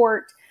Supreme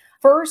Court.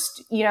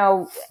 First,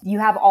 you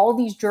have all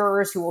these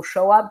jurors who will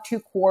show up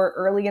to court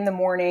early in the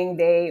morning.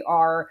 They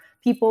are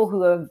people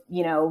who have,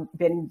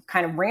 been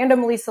kind of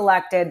randomly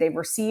selected. They've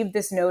received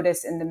this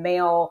notice in the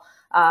mail.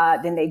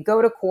 Then they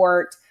go to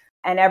court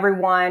and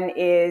everyone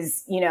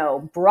is,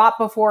 brought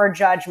before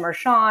Judge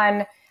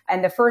Merchan.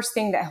 And the first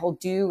thing that he'll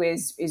do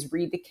is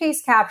read the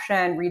case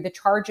caption, read the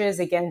charges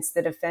against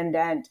the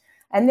defendant,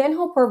 and then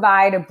he'll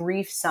provide a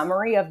brief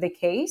summary of the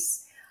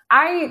case.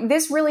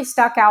 This really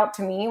stuck out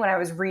to me when I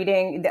was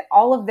reading that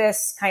all of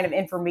this kind of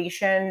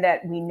information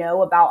that we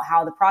know about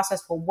how the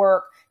process will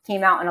work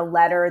came out in a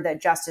letter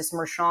that Justice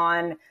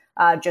Merchan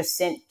just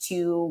sent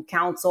to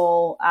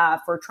counsel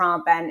for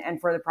Trump and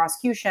for the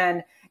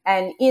prosecution.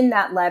 And in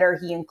that letter,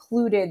 he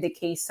included the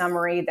case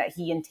summary that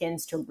he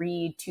intends to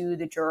read to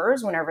the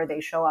jurors whenever they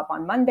show up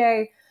on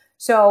Monday.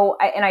 So,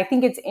 and I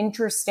think it's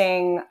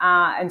interesting.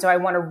 And so I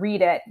want to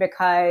read it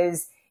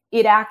because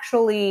it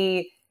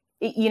actually,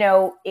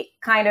 it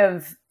kind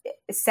of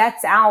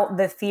sets out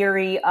the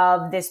theory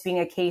of this being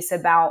a case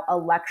about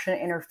election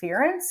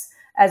interference,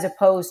 as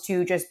opposed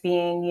to just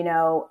being,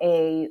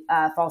 a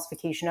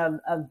falsification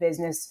of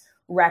business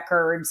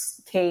records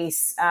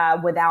case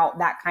without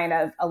that kind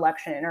of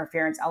election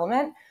interference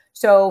element.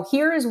 So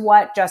here is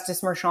what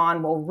Justice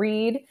Merchan will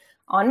read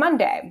on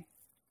Monday.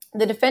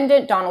 The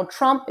defendant, Donald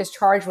Trump, is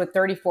charged with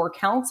 34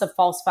 counts of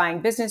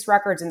falsifying business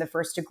records in the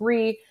first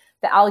degree.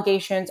 The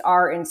allegations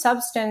are in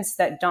substance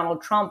that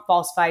Donald Trump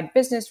falsified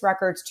business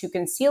records to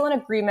conceal an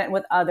agreement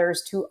with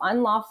others to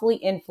unlawfully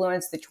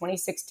influence the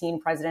 2016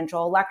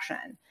 presidential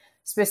election.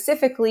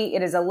 Specifically,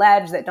 it is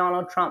alleged that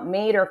Donald Trump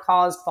made or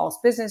caused false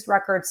business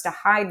records to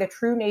hide the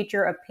true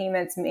nature of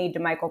payments made to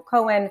Michael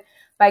Cohen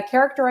by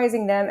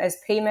characterizing them as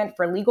payment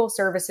for legal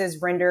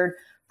services rendered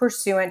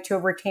pursuant to a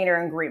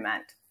retainer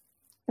agreement.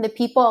 The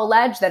people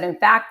allege that, in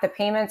fact, the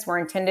payments were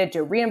intended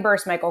to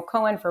reimburse Michael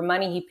Cohen for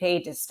money he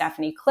paid to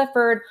Stephanie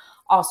Clifford,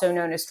 also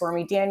known as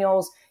Stormy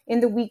Daniels, in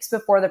the weeks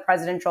before the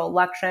presidential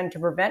election to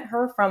prevent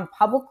her from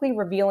publicly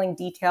revealing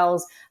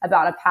details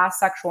about a past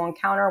sexual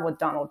encounter with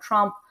Donald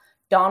Trump.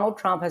 Donald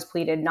Trump has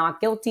pleaded not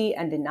guilty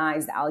and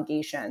denies the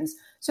allegations.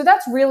 So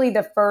that's really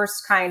the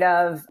first kind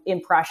of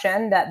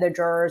impression that the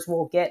jurors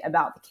will get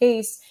about the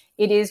case.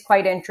 It is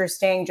quite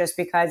interesting just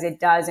because it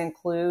does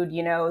include,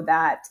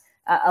 that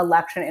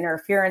election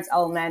interference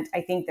element.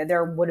 I think that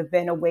there would have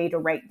been a way to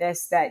write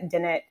this that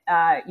didn't,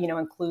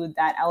 include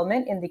that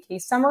element in the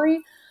case summary.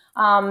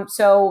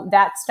 So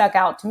that stuck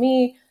out to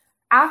me.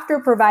 After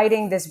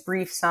providing this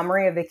brief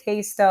summary of the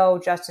case, though,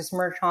 Justice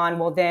Merchan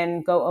will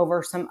then go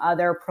over some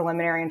other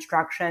preliminary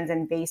instructions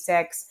and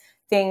basics,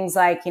 things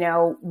like,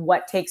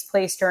 what takes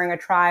place during a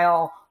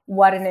trial,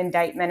 what an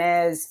indictment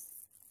is,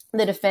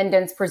 the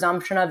defendant's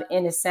presumption of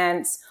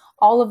innocence,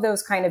 all of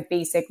those kind of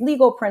basic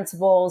legal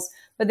principles.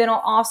 But then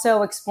I'll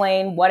also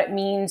explain what it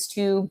means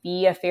to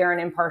be a fair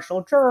and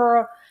impartial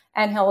juror.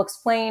 And he'll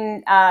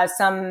explain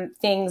some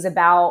things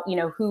about,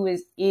 who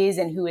is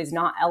and who is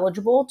not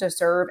eligible to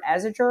serve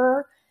as a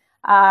juror.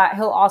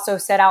 He'll also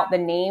set out the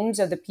names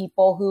of the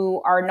people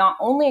who are not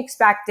only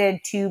expected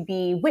to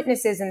be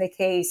witnesses in the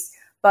case,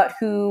 but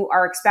who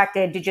are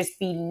expected to just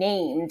be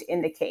named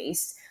in the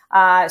case.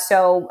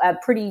 So a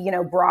pretty,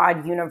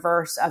 broad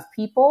universe of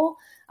people.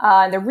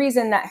 The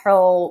reason that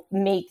he'll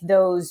make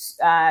those,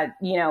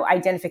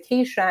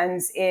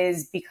 identifications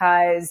is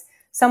because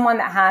someone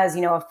that has,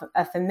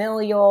 a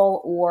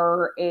familial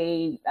or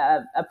a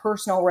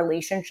personal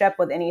relationship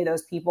with any of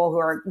those people who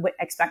are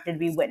expected to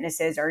be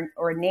witnesses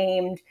or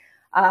named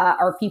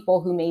are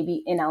people who may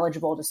be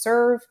ineligible to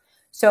serve.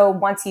 So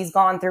once he's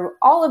gone through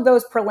all of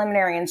those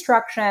preliminary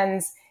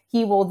instructions,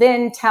 he will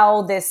then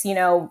tell this,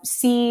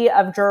 sea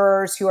of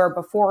jurors who are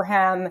before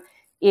him,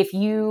 If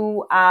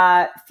you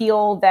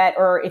feel that,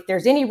 or if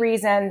there's any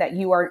reason that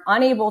you are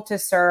unable to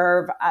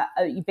serve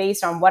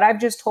based on what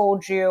I've just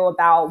told you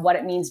about what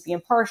it means to be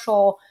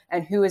impartial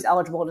and who is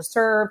eligible to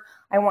serve,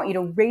 I want you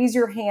to raise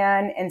your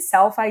hand and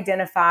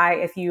self-identify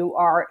if you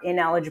are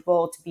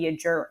ineligible to be a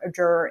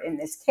juror in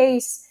this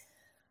case.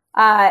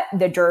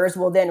 The jurors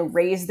will then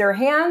raise their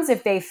hands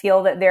if they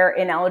feel that they're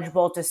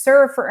ineligible to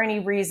serve for any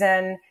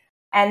reason.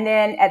 And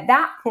then at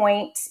that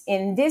point,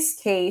 in this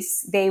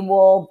case, they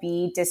will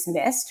be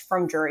dismissed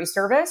from jury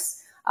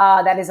service.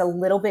 That is a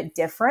little bit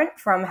different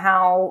from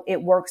how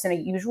it works in a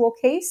usual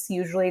case.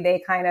 Usually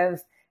they kind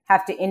of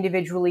have to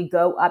individually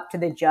go up to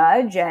the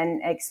judge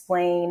and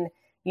explain,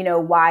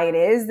 why it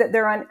is that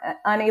they're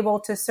unable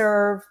to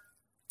serve.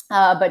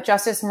 But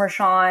Justice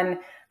Merchan,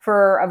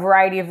 for a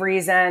variety of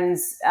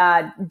reasons,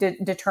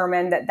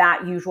 determined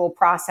that usual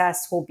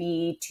process will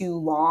be too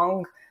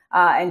long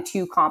and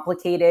too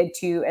complicated,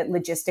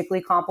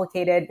 logistically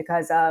complicated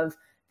because of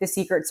the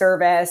Secret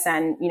Service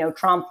and,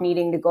 Trump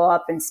needing to go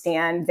up and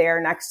stand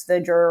there next to the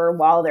juror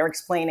while they're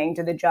explaining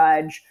to the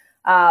judge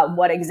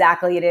what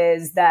exactly it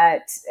is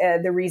that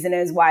the reason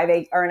is why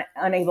they are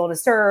unable to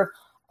serve.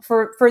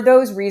 For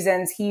those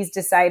reasons, he's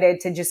decided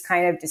to just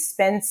kind of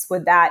dispense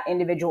with that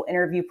individual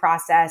interview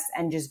process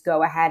and just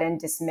go ahead and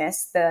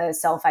dismiss the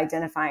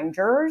self-identifying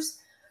jurors.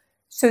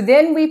 So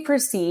then we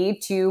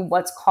proceed to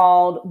what's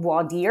called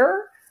voir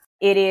dire.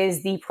 It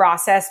is the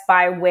process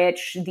by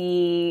which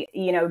the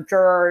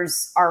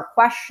jurors are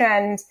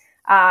questioned.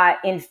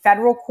 In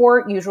federal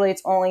court, usually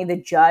it's only the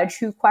judge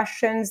who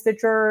questions the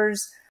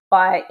jurors,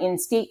 but in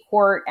state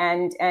court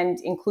and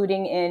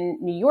including in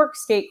New York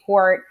state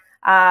court,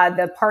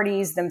 the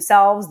parties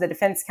themselves, the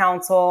defense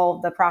counsel,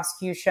 the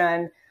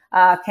prosecution,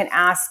 can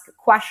ask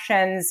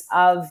questions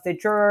of the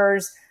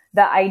jurors.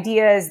 The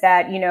idea is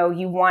that,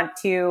 you want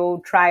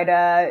to try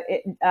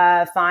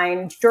to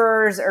find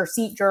jurors or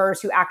seat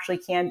jurors who actually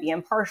can be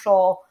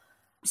impartial.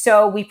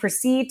 So we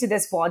proceed to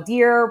this voir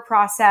dire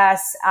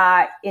process.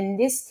 In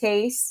this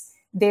case,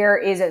 there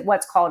is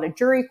what's called a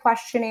jury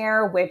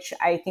questionnaire, which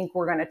I think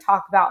we're going to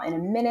talk about in a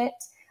minute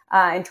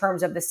in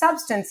terms of the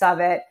substance of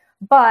it.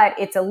 But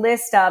it's a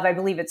list of, I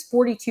believe it's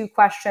 42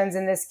 questions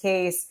in this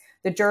case.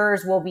 The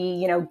jurors will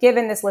be,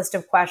 given this list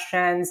of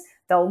questions.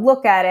 They'll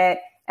look at it.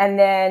 And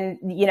then,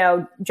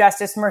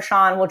 Justice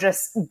Merchan will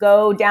just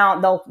go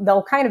down.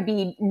 They'll kind of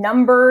be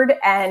numbered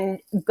and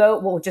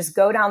we'll just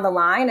go down the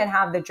line and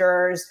have the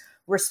jurors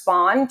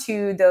respond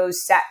to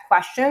those set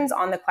questions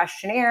on the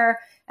questionnaire.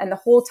 And the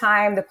whole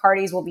time the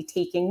parties will be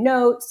taking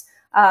notes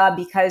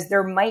because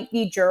there might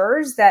be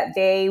jurors that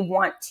they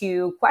want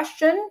to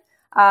question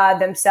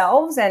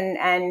themselves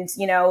and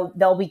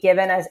they'll be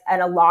given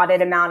an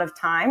allotted amount of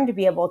time to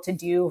be able to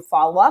do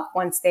follow-up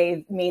once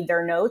they've made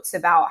their notes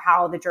about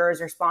how the jurors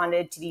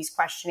responded to these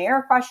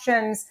questionnaire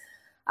questions.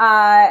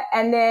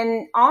 And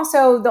then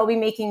also they'll be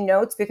making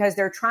notes because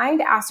they're trying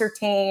to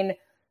ascertain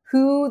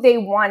who they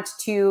want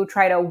to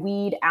try to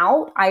weed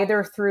out,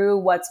 either through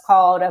what's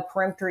called a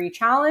peremptory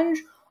challenge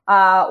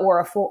or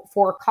a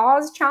for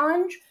cause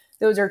challenge.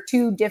 Those are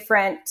two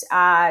different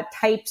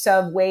types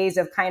of ways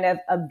of kind of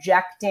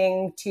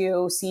objecting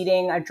to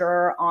seating a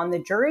juror on the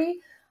jury.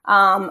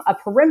 A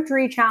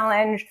peremptory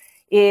challenge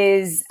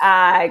is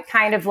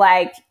kind of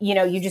like,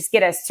 you just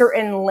get a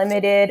certain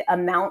limited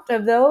amount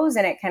of those,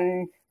 and it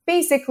can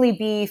basically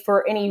be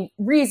for any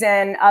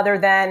reason other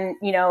than,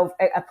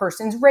 a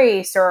person's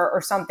race or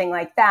something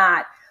like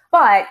that.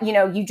 But,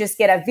 you just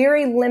get a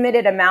very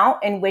limited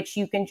amount in which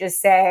you can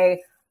just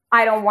say,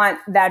 I don't want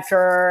that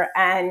juror,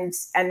 and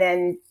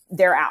then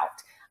they're out.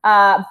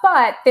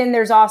 But then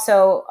there's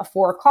also a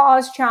for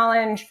cause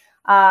challenge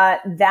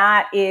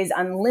that is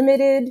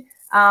unlimited.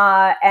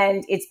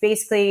 And it's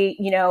basically,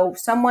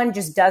 someone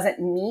just doesn't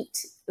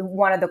meet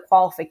one of the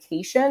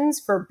qualifications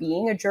for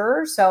being a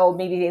juror. So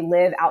maybe they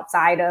live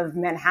outside of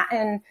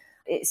Manhattan,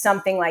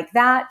 something like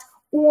that.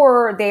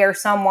 Or they are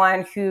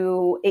someone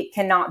who it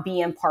cannot be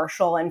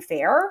impartial and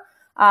fair.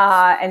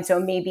 And so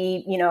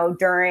maybe,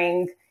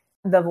 during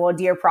the voir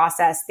dire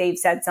process, they've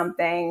said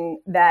something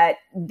that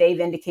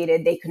they've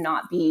indicated they could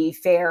not be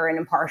fair and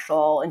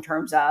impartial in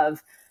terms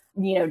of,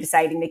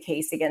 deciding the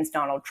case against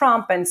Donald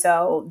Trump. And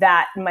so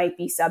that might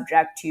be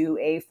subject to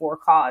a for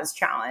cause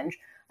challenge.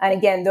 And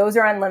again, those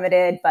are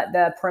unlimited, but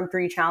the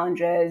peremptory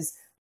challenges,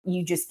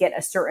 you just get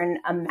a certain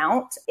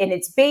amount. And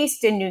it's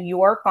based in New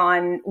York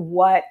on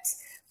what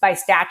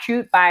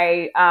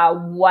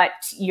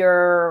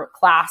your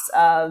class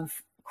of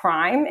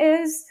crime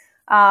is.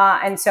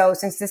 And so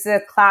since this is a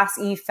Class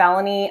E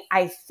felony,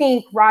 I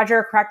think,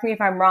 Roger, correct me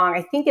if I'm wrong,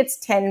 I think it's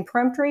 10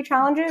 peremptory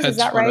challenges. Is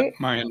that right?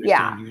 My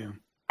understanding, yeah.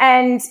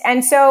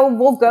 And so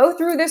we'll go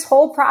through this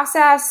whole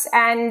process,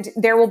 and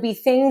there will be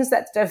things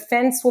that the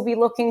defense will be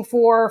looking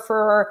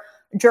for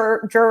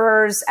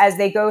jurors as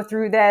they go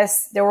through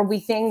this. There will be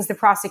things the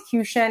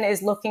prosecution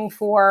is looking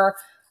for.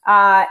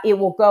 It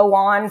will go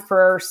on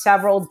for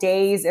several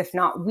days, if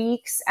not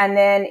weeks. And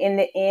then in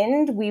the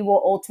end, we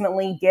will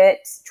ultimately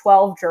get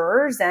 12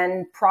 jurors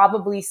and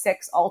probably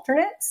 6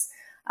 alternates.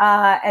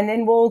 And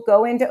then we'll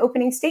go into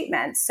opening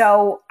statements.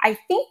 So I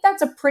think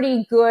that's a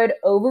pretty good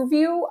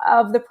overview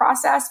of the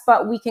process,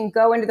 but we can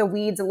go into the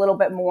weeds a little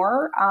bit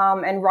more.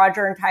 And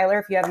Roger and Tyler,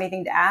 if you have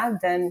anything to add,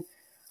 then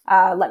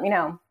let me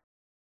know.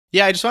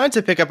 Yeah, I just wanted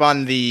to pick up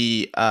on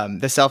the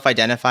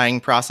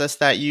self-identifying process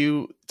that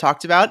you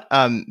talked about,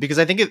 because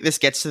I think this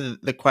gets to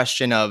the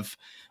question of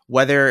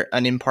whether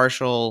an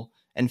impartial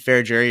and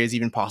fair jury is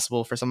even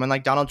possible for someone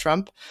like Donald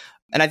Trump.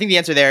 And I think the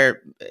answer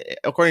there,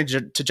 according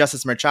to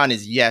Justice Merchan,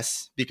 is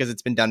yes, because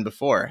it's been done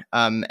before.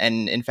 And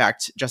in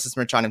fact, Justice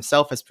Merchan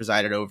himself has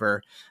presided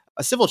over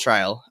a civil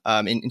trial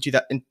in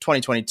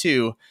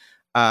 2022,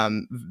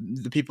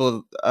 the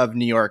people of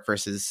New York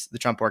versus the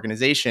Trump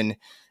Organization.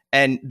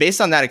 And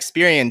based on that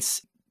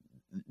experience,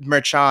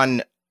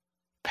 Merchan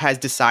has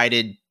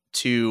decided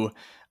to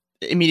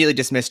immediately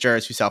dismiss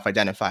jurors who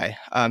self-identify.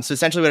 So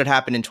essentially what had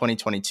happened in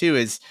 2022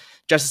 is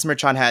Justice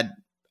Merchan had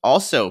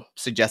also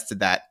suggested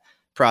that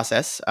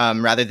process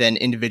rather than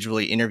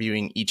individually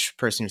interviewing each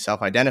person who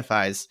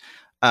self-identifies,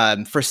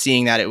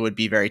 foreseeing that it would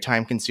be very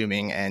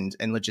time-consuming and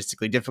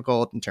logistically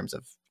difficult in terms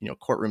of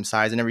courtroom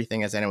size and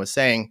everything, as Anna was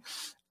saying.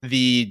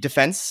 The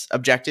defense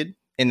objected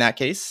in that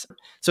case.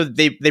 So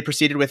they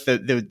proceeded with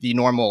the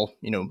normal,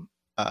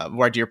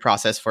 voir dire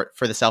process for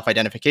the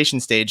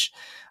self-identification stage.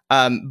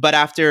 But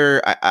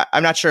after,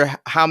 I'm not sure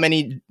how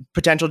many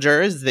potential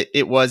jurors, that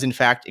it was in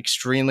fact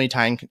extremely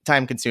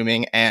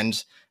time-consuming,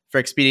 and for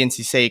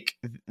expediency's sake,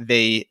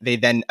 they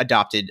then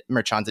adopted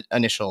Merchan's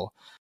initial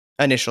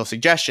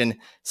suggestion.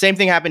 Same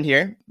thing happened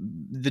here.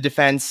 The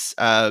defense,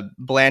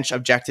 Blanche,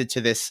 objected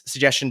to this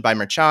suggestion by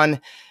Merchan,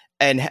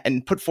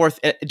 and put forth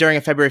during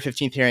a February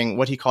 15th hearing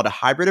what he called a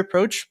hybrid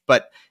approach,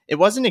 but it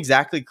wasn't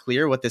exactly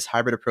clear what this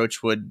hybrid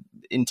approach would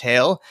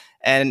entail.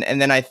 And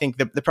then I think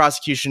the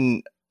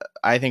prosecution,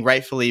 I think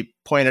rightfully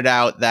pointed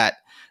out that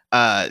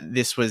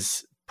this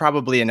was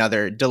probably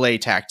another delay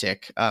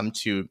tactic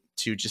to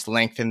just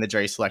lengthen the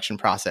jury selection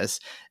process.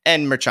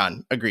 And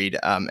Merchan agreed.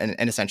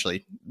 And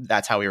essentially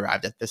that's how we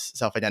arrived at this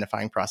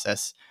self-identifying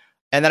process.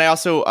 And then I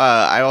also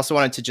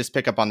wanted to just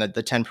pick up on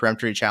the 10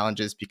 peremptory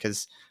challenges,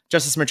 because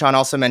Justice Merchan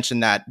also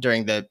mentioned that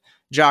during the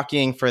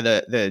jockeying for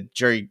the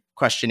jury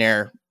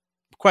questionnaire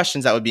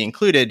questions that would be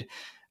included,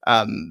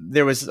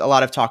 there was a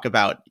lot of talk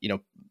about,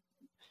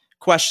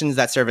 questions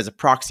that serve as a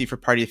proxy for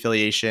party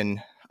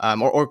affiliation,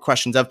 or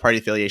questions of party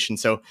affiliation.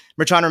 So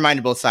Merchan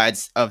reminded both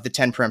sides of the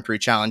 10 peremptory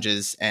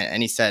challenges,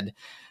 and he said,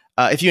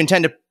 if you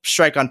intend to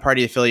strike on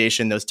party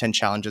affiliation, those 10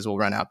 challenges will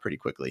run out pretty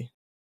quickly.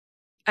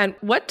 And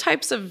what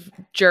types of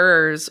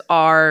jurors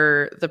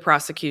are the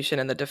prosecution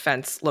and the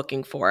defense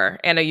looking for?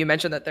 Anna, you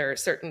mentioned that there are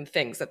certain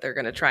things that they're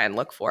going to try and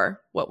look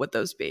for. What would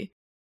those be?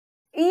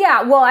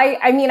 Yeah, well,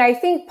 I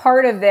think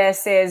part of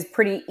this is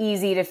pretty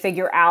easy to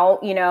figure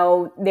out.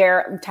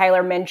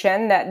 Tyler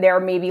mentioned that they're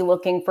maybe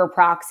looking for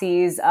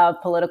proxies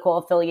of political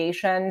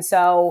affiliation.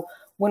 So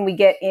when we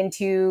get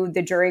into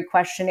the jury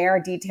questionnaire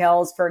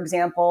details, for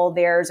example,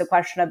 there's a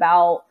question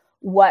about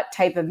what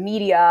type of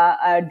media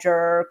a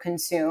juror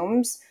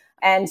consumes.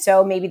 And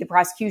so maybe the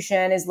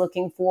prosecution is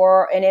looking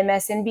for an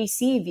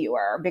MSNBC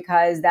viewer,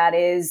 because that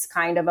is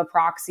kind of a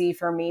proxy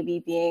for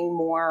maybe being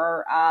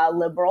more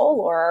liberal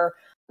or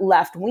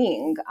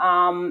left-wing.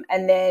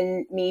 And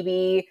then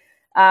maybe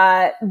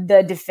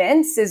the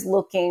defense is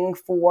looking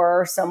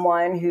for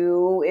someone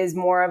who is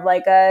more of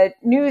like a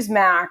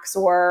Newsmax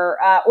or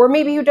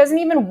maybe who doesn't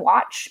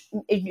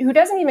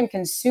even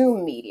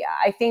consume media.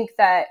 I think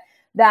that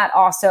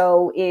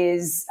also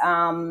is,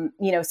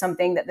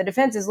 something that the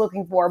defense is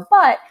looking for.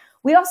 But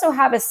we also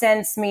have a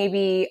sense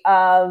maybe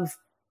of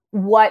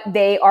what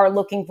they are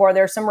looking for.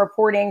 There's some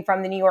reporting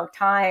from the New York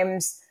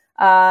Times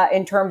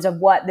in terms of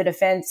what the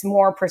defense,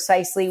 more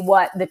precisely,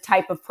 what the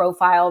type of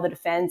profile the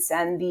defense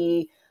and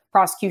the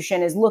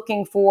prosecution is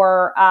looking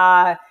for.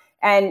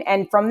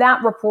 And from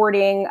that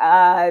reporting,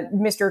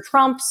 Mr.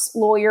 Trump's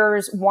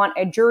lawyers want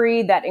a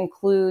jury that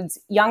includes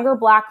younger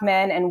Black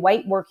men and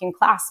white working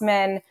class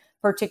men,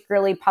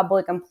 particularly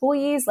public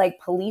employees like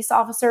police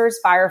officers,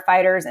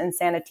 firefighters, and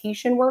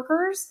sanitation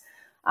workers.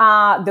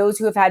 Those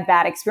who have had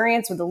bad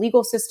experience with the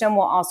legal system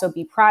will also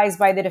be prized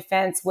by the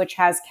defense, which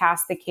has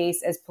cast the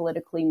case as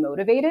politically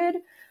motivated.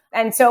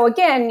 And so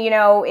again,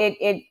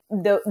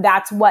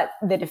 that's what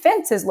the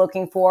defense is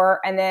looking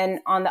for. And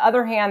then on the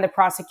other hand, the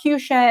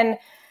prosecution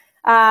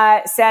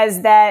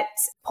says that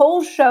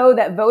polls show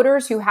that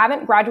voters who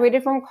haven't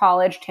graduated from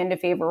college tend to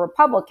favor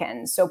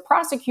Republicans. So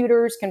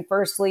prosecutors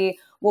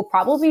will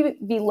probably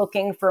be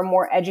looking for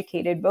more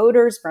educated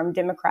voters from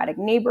Democratic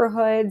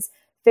neighborhoods,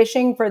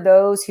 fishing for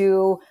those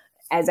who,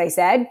 as I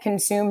said,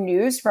 consume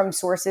news from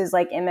sources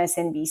like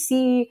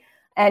MSNBC,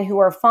 and who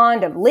are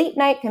fond of late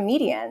night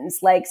comedians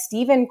like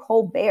Stephen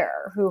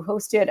Colbert, who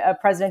hosted a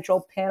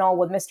presidential panel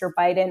with Mr.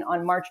 Biden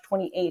on March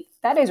 28th.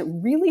 That is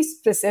really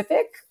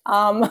specific.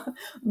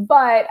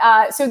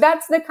 But so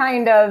that's the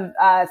kind of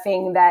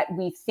thing that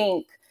we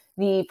think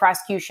the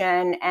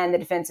prosecution and the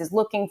defense is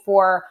looking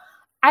for.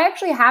 I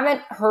actually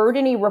haven't heard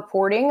any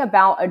reporting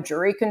about a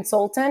jury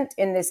consultant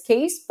in this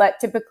case, but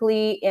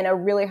typically in a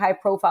really high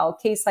profile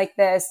case like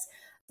this,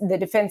 the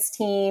defense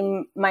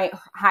team might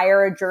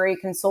hire a jury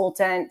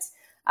consultant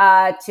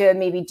to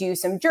maybe do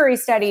some jury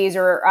studies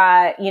or,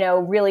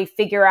 really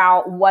figure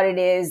out what it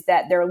is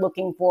that they're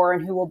looking for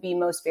and who will be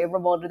most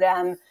favorable to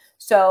them.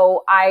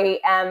 So I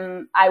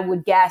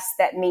would guess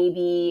that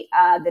maybe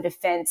the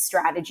defense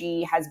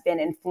strategy has been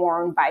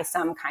informed by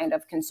some kind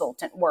of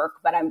consultant work,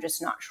 but I'm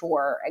just not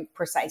sure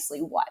precisely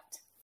what.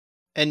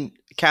 And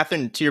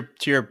Catherine, to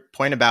your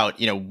point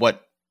about,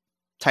 what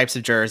types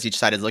of jurors each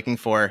side is looking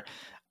for,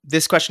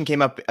 this question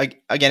came up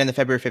again in the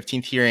February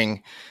 15th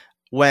hearing,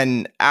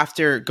 when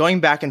after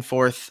going back and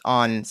forth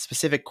on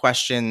specific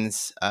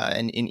questions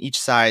and in each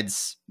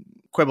side's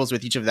quibbles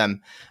with each of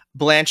them,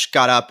 Blanche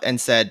got up and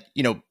said,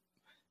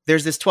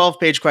 there's this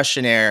 12-page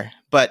questionnaire,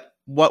 but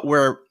what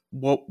we're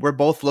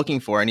both looking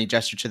for, and he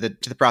gestured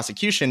to the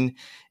prosecution,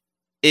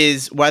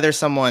 is whether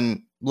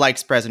someone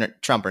likes President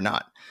Trump or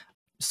not.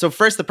 So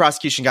first the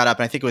prosecution got up,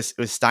 and I think it was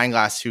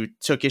Steinglass who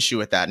took issue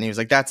with that. And he was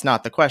like, that's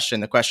not the question.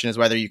 The question is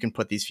whether you can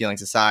put these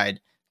feelings aside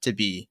to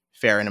be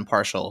fair and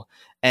impartial.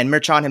 And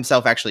Merchan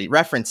himself actually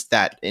referenced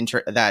that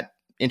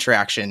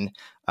interaction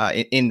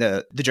in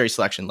the jury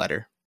selection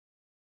letter.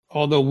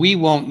 Although we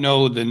won't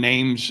know the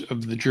names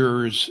of the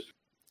jurors,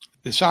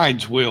 the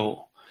sides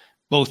will,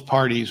 both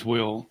parties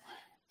will.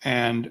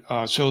 And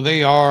so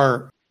there's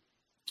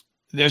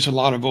a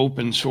lot of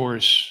open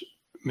source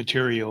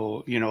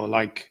material,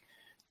 like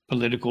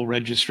political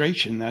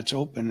registration, that's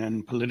open,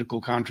 and political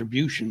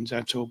contributions,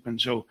 that's open.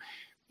 So,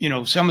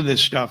 some of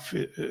this stuff,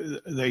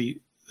 they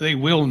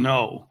will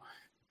know.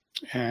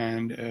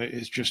 And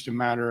it's just a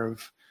matter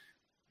of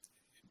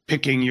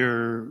picking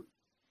your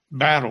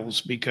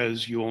battles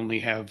because you only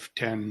have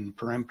 10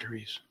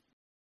 peremptories.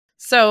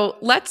 So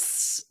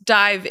let's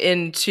dive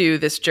into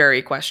this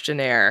jury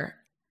questionnaire.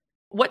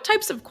 What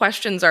types of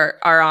questions are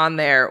on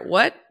there?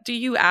 What do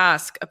you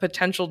ask a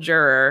potential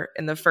juror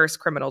in the first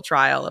criminal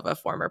trial of a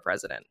former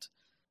president?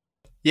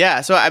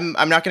 Yeah, so I'm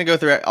not going to go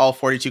through all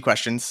 42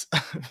 questions.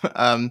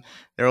 There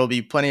will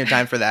be plenty of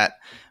time for that.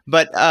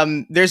 But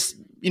there's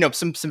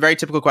some very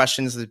typical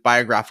questions, there's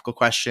biographical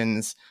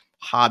questions,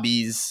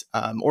 hobbies,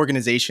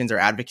 organizations or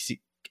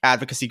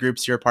advocacy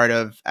groups you're a part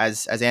of,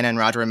 as Anna and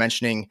Roger were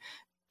mentioning,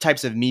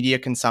 types of media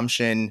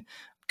consumption,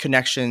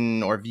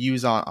 connection or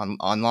views on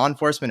law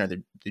enforcement or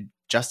the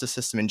justice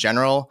system in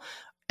general.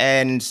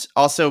 And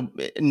also,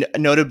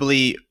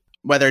 notably,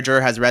 whether a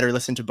juror has read or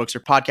listened to books or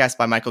podcasts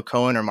by Michael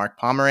Cohen or Mark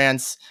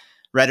Pomerantz,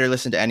 read or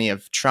listened to any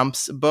of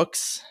Trump's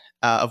books,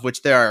 of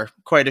which there are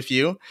quite a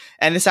few.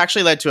 And this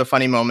actually led to a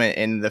funny moment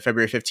in the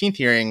February 15th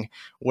hearing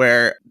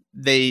where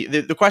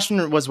the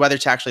question was whether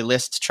to actually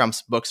list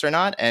Trump's books or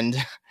not. And,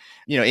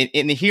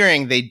 in the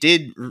hearing, they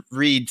did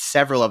read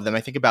several of them,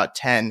 I think about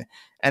 10.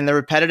 And the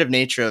repetitive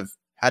nature of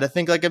how to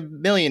think like a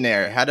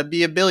millionaire, how to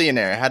be a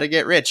billionaire, how to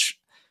get rich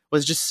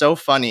was just so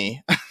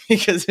funny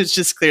because it's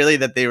just clearly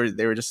that they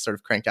were just sort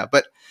of cranked out.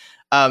 But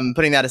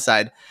putting that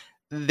aside,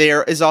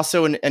 there is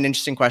also an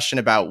interesting question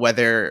about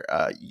whether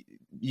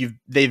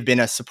they've been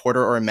a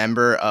supporter or a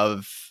member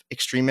of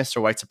extremist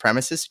or white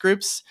supremacist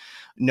groups.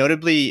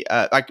 Notably,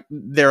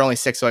 there are only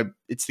 6. So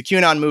it's the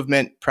QAnon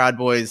movement, Proud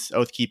Boys,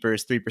 Oath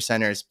Keepers, 3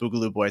 Percenters,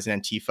 Boogaloo Boys,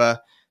 and Antifa.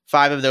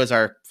 5 of those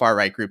are far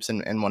right groups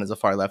and 1 is a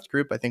far left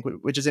group, I think,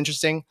 which is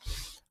interesting.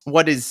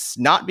 What is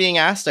not being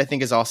asked, I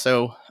think, is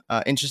also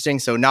interesting.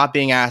 So not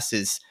being asked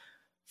is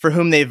for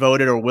whom they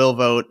voted or will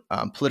vote,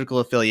 political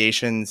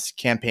affiliations,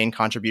 campaign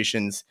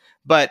contributions.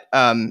 But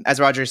as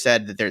Roger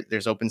said, that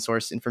there's open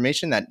source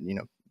information that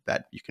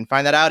that you can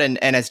find that out. And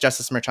as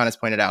Justice Merchan has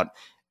pointed out,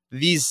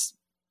 these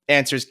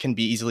answers can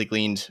be easily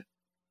gleaned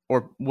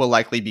or will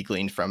likely be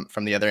gleaned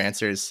from the other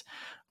answers.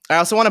 I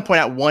also want to point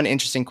out one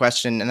interesting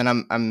question, and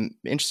then I'm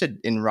interested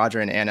in Roger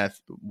and Anna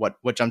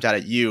what jumped out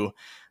at you.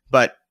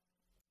 But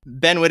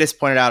Ben Wittes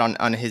pointed out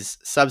on his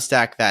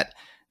Substack that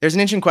there's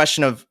an interesting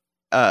question of,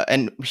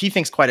 and he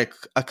thinks quite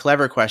a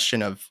clever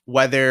question of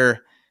whether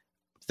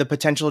the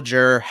potential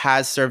juror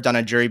has served on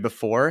a jury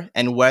before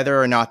and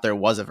whether or not there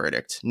was a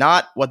verdict.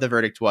 Not what the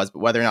verdict was, but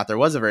whether or not there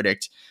was a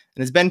verdict.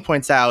 And as Ben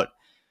points out,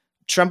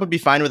 Trump would be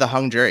fine with a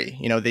hung jury.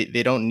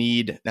 They don't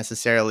need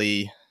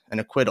necessarily an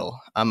acquittal.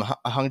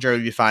 A hung jury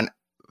would be fine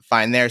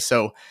there.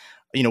 So,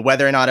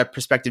 whether or not a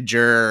prospective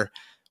juror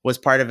was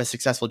part of a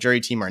successful jury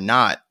team or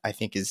not, I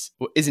think is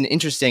an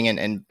interesting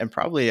and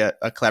probably a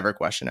clever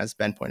question, as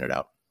Ben pointed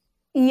out.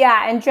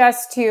 Yeah, and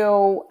just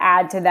to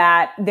add to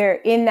that, there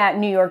in that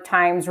New York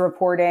Times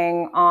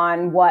reporting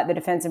on what the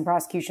defense and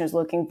prosecution is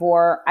looking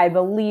for, I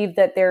believe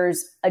that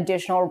there's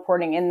additional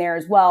reporting in there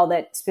as well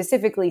that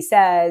specifically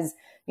says,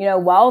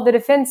 while the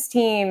defense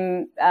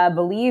team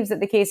believes that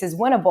the case is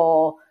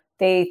winnable,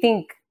 they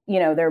think,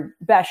 their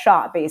best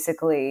shot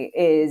basically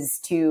is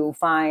to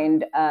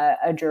find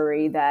a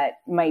jury that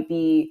might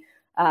be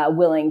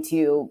willing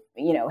to,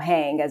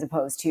 hang as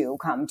opposed to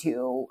come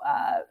to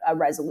a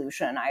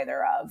resolution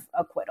either of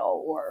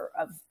acquittal or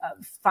of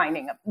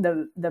finding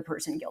the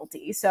person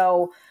guilty.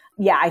 So,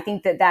 yeah, I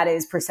think that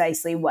is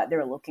precisely what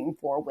they're looking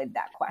for with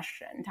that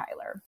question,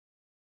 Tyler.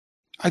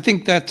 I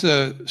think that's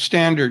a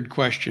standard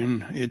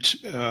question. It's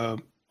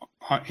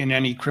in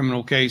any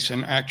criminal case.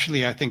 And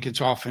actually, I think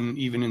it's often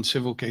even in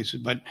civil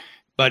cases,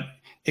 but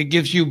it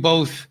gives you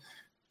both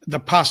the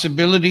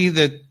possibility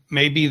that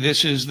maybe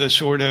this is the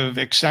sort of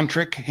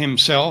eccentric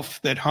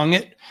himself that hung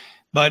it,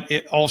 but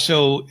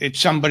it's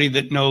somebody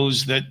that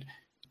knows that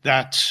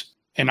that's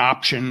an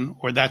option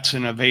or that's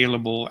an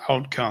available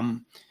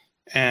outcome.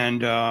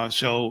 And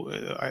so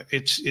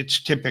it's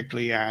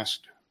typically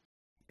asked.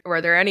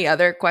 Were there any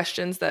other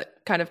questions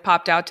that kind of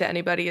popped out to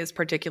anybody as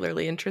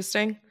particularly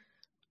interesting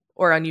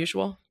or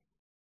unusual?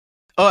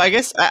 Oh, I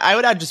guess I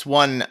would add just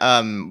one.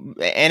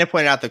 Anna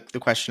pointed out the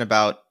question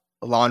about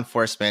law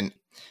enforcement,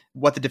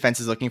 what the defense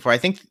is looking for. I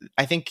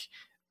think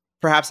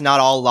perhaps not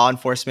all law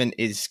enforcement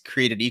is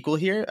created equal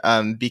here,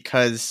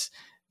 because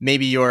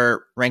maybe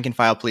your rank and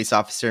file police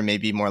officer may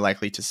be more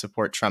likely to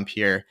support Trump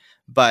here.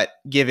 But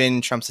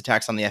given Trump's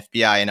attacks on the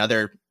FBI and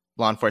other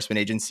law enforcement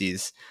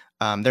agencies,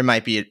 there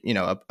might be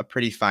a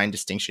pretty fine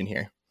distinction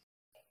here.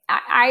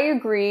 I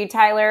agree,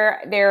 Tyler.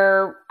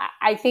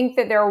 I think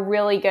that they're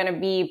really going to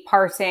be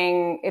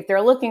parsing, if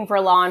they're looking for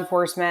law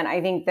enforcement,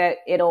 I think that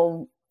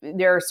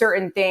there are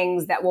certain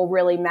things that will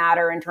really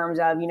matter in terms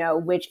of,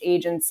 which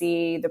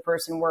agency the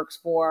person works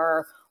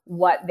for,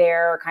 what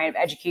their kind of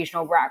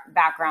educational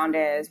background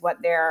is,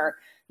 what their,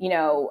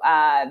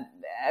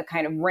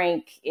 kind of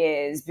rank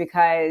is,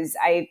 because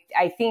I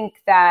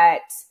think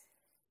that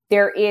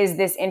there is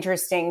this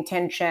interesting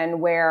tension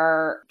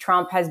where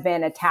Trump has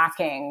been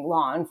attacking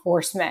law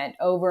enforcement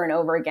over and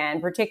over again,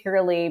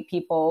 particularly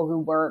people who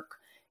work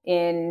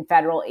in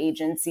federal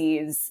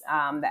agencies,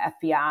 the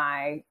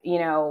FBI,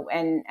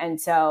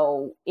 and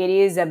so it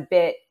is a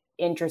bit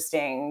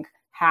interesting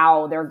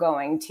how they're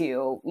going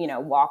to,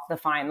 walk the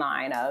fine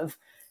line of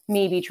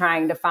maybe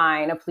trying to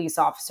find a police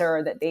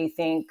officer that they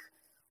think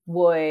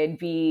would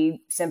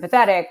be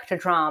sympathetic to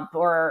Trump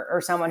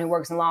or someone who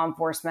works in law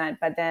enforcement,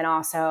 but then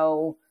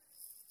also,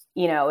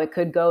 it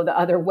could go the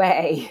other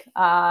way.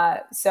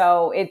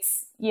 So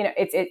it's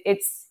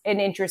an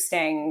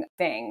interesting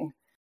thing.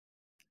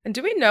 And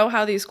do we know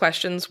how these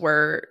questions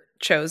were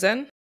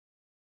chosen?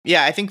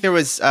 Yeah, I think there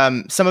was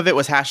some of it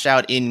was hashed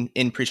out in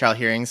pretrial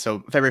hearings. So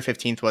February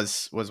 15th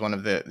was one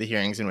of the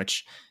hearings in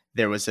which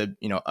there was a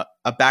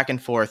back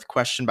and forth,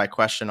 question by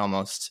question,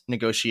 almost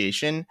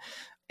negotiation.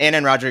 Anna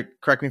and Roger,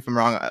 correct me if I'm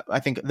wrong, I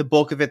think the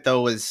bulk of it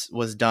though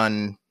was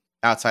done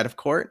outside of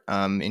court,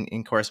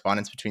 in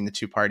correspondence between the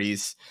two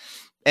parties.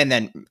 And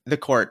then the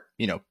court,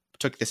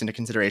 took this into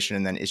consideration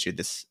and then issued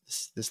this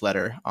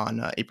letter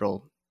on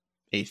April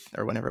 8th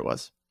or whenever it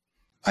was.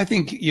 I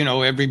think,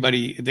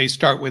 everybody, they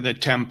start with a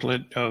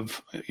template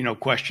of,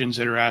 questions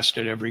that are asked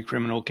at every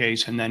criminal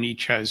case, and then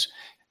each has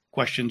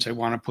questions they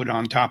want to put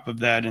on top of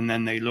that. And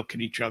then they look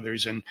at each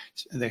other's, and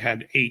they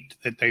had 8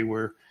 that they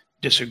were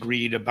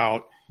disagreed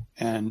about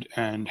and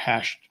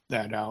hashed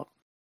that out.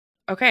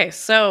 Okay,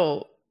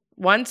 so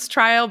once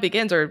trial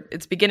begins, or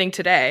it's beginning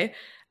today,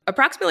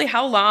 approximately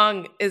how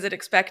long is it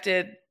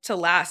expected to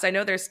last? I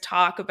know there's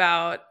talk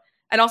about,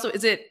 and also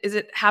is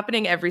it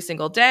happening every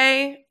single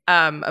day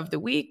of the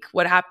week?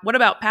 What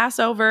about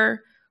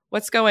Passover?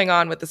 What's going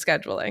on with the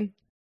scheduling?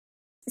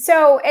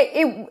 So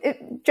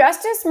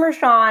Justice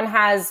Merchan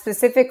has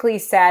specifically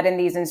said in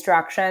these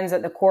instructions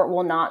that the court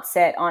will not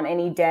sit on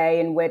any day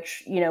in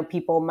which,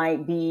 people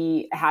might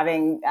be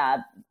having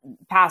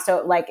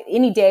Passover, like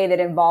any day that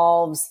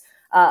involves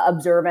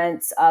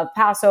observance of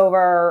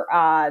Passover,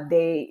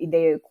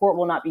 the court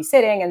will not be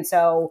sitting. And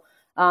so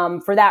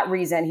for that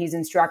reason, he's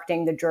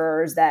instructing the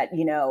jurors that,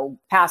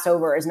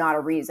 Passover is not a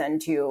reason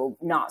to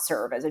not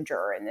serve as a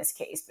juror in this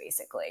case,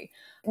 basically.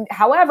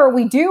 However,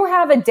 we do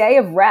have a day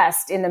of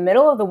rest in the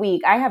middle of the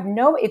week.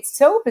 It's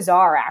so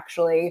bizarre,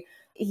 actually.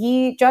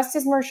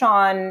 Justice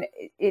Merchan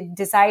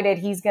decided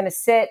he's going to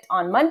sit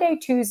on Monday,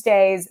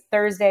 Tuesdays,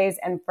 Thursdays,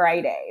 and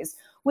Fridays,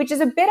 which is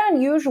a bit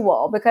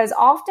unusual because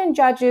often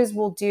judges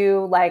will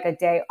do like a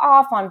day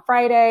off on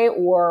Friday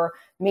or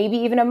maybe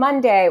even a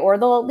Monday, or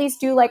they'll at least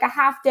do like a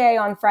half day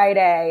on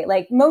Friday.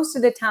 Like most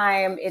of the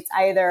time it's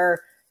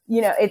either,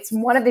 it's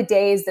one of the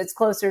days that's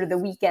closer to the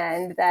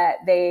weekend that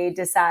they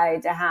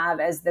decide to have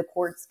as the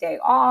court's day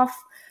off.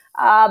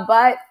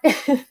 But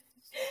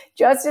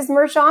Justice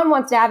Merchan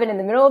wants to have it in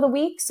the middle of the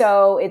week.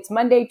 So it's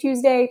Monday,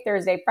 Tuesday,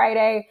 Thursday,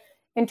 Friday.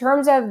 In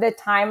terms of the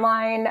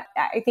timeline,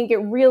 I think it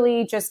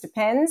really just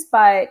depends,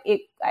 but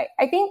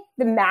I think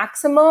the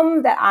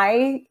maximum that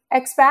I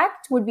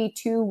expect would be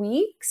 2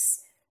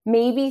 weeks,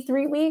 maybe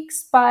 3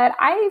 weeks. But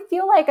I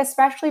feel like,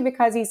 especially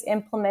because he's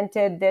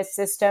implemented this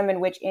system in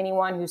which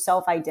anyone who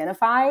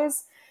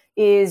self-identifies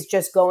is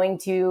just going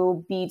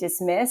to be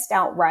dismissed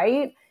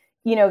outright,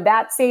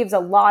 that saves a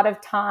lot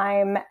of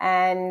time.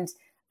 And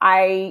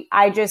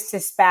I just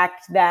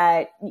suspect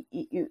that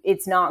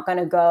it's not going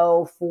to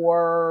go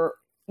for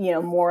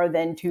more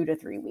than 2 to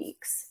 3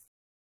 weeks.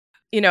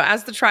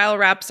 As the trial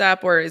wraps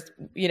up or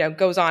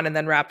goes on and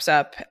then wraps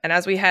up, and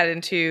as we head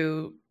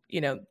into,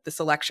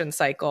 this election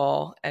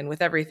cycle and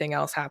with everything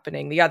else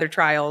happening, the other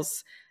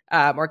trials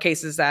or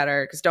cases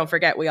because don't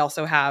forget, we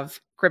also have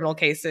criminal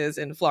cases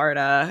in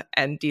Florida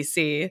and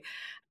DC.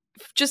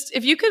 just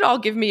if you could all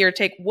give me your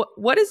take,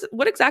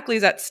 what exactly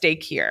is at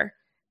stake here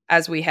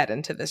as we head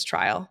into this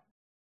trial?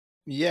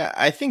 Yeah,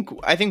 I think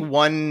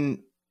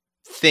one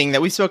thing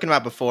that we've spoken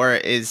about before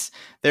is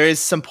there is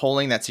some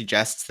polling that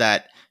suggests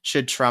that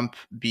should Trump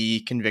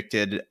be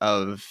convicted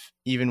of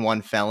even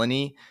one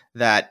felony,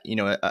 that, you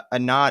know, a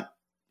not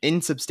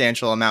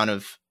insubstantial amount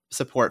of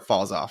support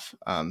falls off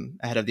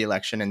ahead of the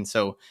election. And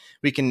so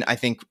we can, I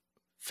think,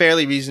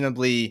 fairly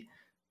reasonably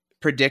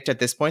predict at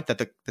this point that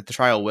the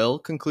trial will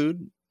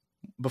conclude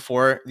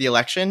before the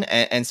election.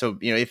 And so,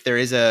 you know, if there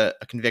is a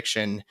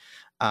conviction,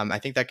 I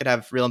think that could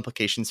have real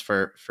implications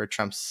for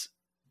Trump's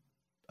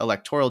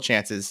electoral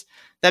chances.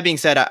 That being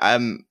said,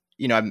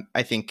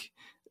 I think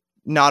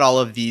not all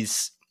of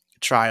these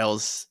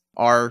trials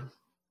are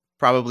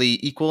probably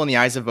equal in the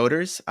eyes of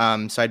voters.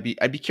 So I'd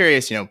be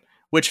curious, you know,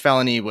 which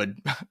felony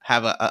would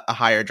have a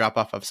higher drop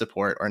off of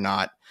support or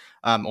not,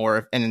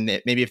 and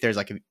maybe if there's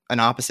like an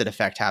opposite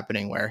effect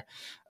happening where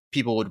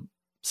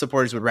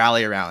supporters would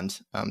rally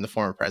around the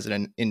former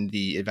president in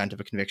the event of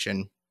a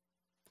conviction.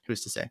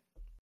 Who's to say?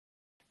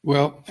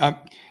 Well,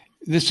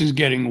 this is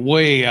getting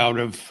way out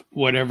of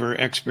whatever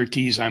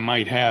expertise I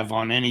might have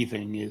on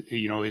anything,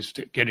 you know, is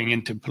getting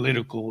into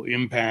political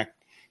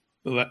impact.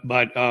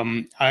 But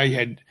I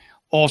had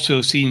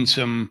also seen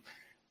some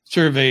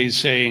surveys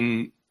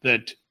saying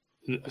that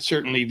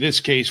certainly this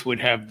case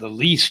would have the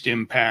least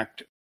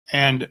impact.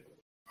 And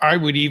I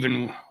would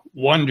even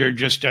wonder,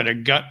 just at a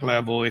gut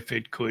level, if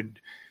it could,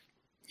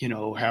 you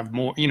know, have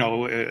more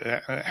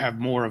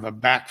of a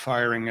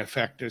backfiring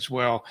effect as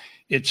well.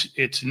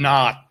 It's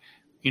not,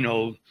 you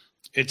know,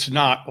 it's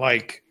not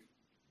like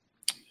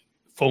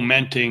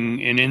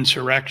fomenting an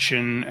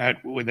insurrection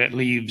that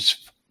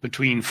leaves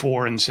between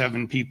 4 and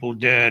 7 people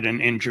dead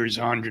and injures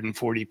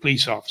 140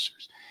 police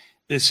officers.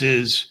 This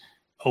is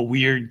a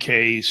weird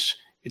case.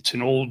 It's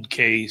an old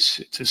case.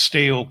 It's a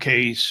stale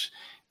case,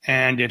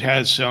 and it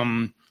has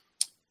some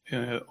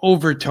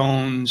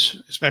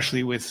overtones,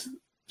 especially with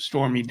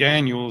Stormy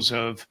Daniels,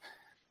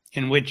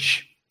 in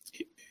which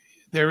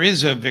there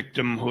is a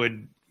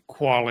victimhood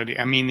quality.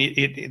 I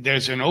mean,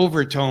 there's an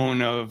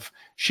overtone of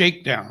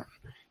shakedown.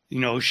 You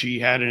know, she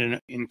had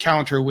an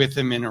encounter with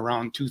him in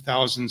around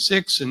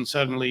 2006, and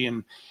suddenly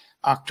in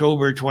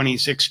October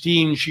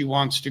 2016, she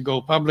wants to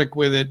go public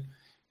with it.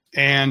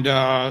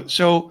 And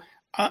so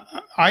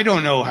I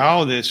don't know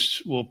how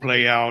this will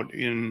play out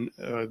in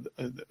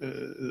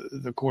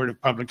the court of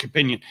public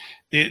opinion.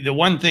 The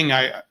one thing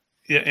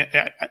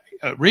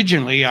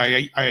originally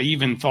I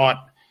even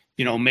thought,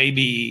 you know,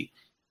 maybe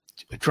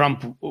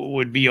Trump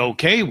would be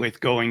okay with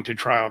going to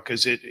trial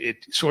because it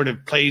sort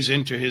of plays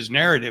into his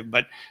narrative,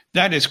 but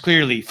that is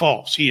clearly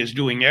false. He is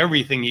doing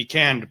everything he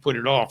can to put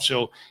it off.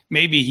 So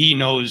maybe he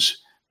knows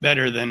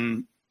better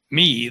than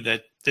me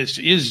that this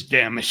is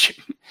damaging.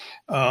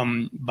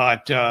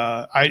 But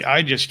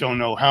I just don't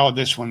know how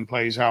this one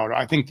plays out.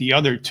 I think the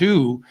other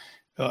two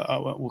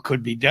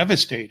could be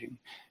devastating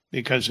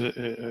because,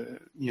 you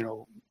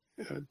know,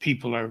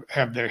 people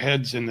have their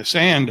heads in the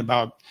sand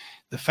about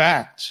the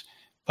facts.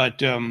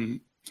 But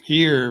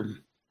here,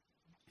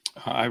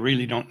 I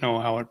really don't know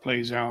how it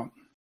plays out.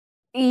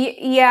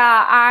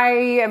 Yeah, I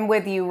am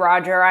with you,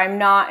 Roger. I'm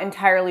not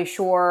entirely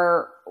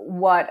sure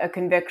what a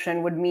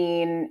conviction would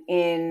mean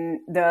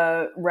in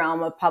the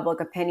realm of public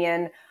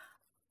opinion.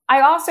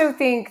 I also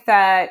think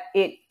that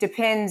it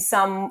depends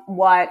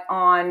somewhat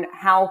on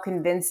how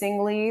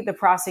convincingly the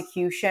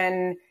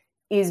prosecution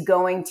is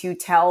going to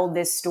tell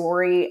this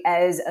story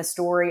as a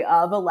story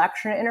of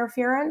election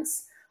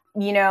interference.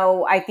 You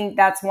know, I think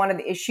that's one of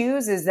the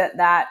issues, is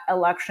that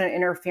election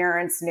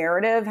interference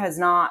narrative has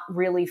not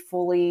really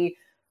fully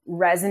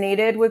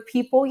resonated with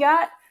people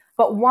yet.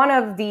 But one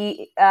of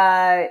the,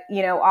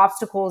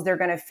 obstacles they're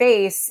going to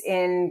face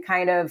in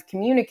kind of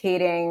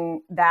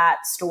communicating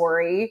that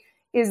story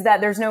is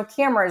that there's no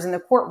cameras in the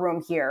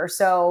courtroom here.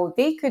 So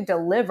they could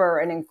deliver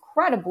an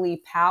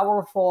incredibly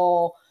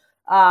powerful,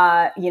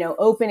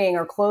 opening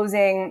or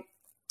closing.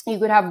 You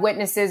could have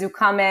witnesses who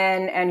come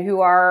in and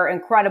who are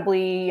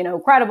incredibly,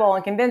 credible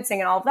and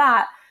convincing and all of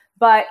that,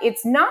 but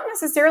it's not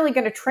necessarily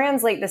going to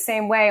translate the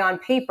same way on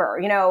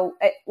paper.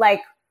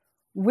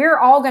 We're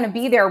all going to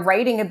be there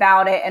writing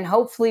about it, and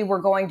hopefully we're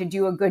going to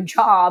do a good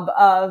job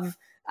of,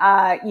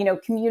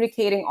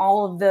 communicating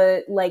all of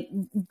the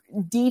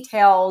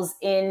details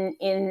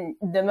in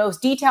the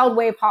most detailed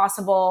way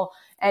possible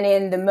and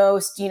in the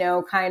most,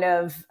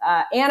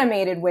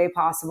 animated way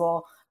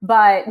possible.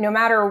 But no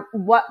matter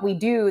what we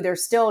do,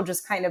 there's still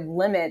just kind of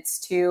limits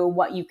to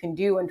what you can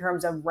do in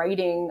terms of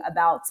writing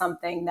about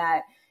something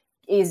that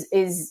is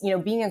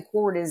being in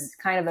court is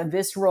kind of a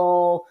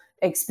visceral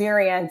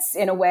experience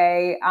in a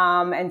way.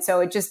 And so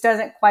it just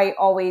doesn't quite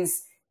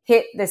always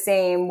hit the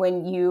same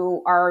when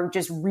you are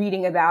just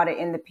reading about it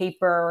in the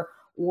paper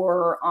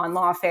or on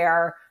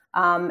Lawfare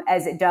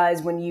as it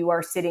does when you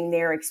are sitting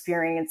there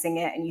experiencing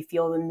it and you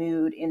feel the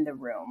mood in the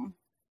room.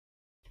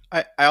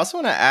 I also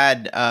want to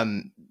add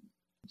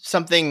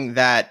something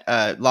that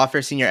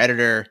Lawfare senior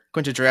editor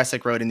Quinta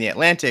Jurecic wrote in The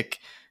Atlantic,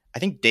 I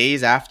think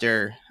days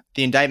after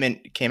the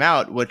indictment came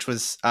out, which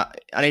was on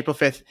April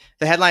 5th,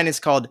 the headline is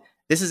called,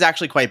 "This is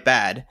actually quite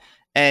bad."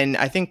 And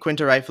I think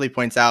Quinta rightfully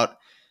points out,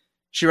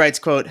 she writes,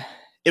 quote,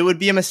 "It would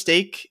be a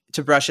mistake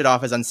to brush it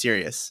off as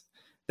unserious.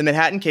 The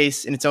Manhattan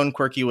case, in its own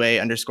quirky way,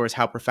 underscores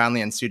how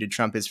profoundly unsuited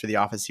Trump is for the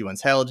office he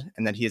once held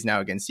and that he is now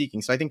again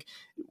seeking." So I think,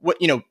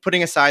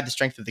 putting aside the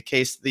strength of the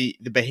case, the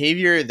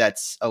behavior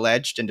that's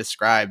alleged and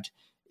described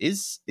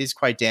is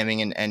quite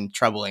damning and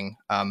troubling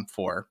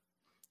for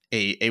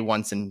a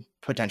once and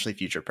potentially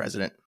future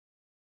president.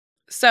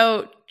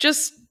 So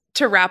just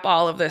to wrap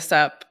all of this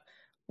up,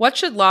 what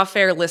should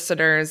Lawfare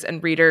listeners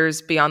and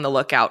readers be on the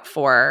lookout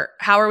for?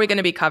 How are we going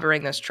to be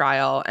covering this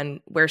trial, and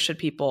where should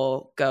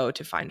people go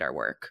to find our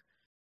work?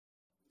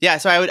 Yeah,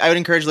 so I would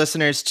encourage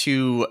listeners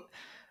to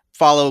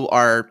follow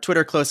our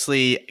Twitter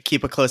closely,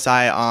 keep a close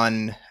eye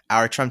on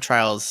our Trump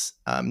Trials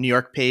New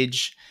York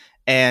page,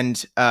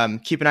 and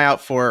keep an eye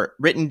out for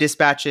written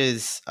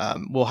dispatches.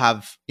 We'll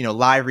have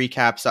live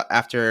recaps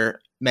after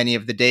many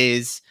of the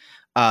days,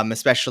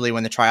 especially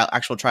when the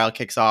actual trial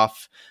kicks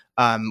off.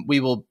 We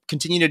will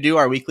continue to do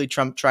our weekly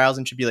Trump Trials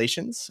and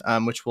Tribulations,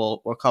 which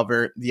will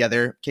cover the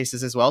other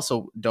cases as well.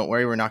 So don't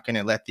worry, we're not going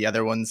to let the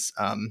other ones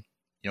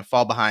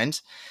fall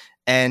behind.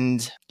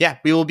 And yeah,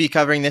 we will be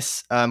covering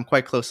this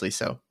quite closely.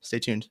 So stay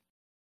tuned.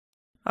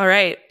 All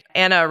right.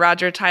 Anna,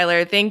 Roger,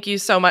 Tyler, thank you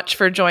so much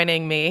for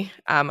joining me.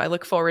 I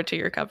look forward to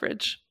your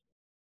coverage.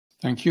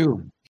 Thank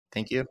you.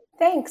 Thank you.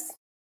 Thanks.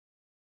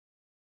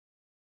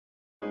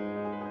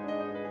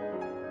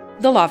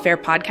 The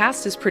Lawfare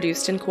podcast is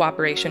produced in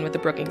cooperation with the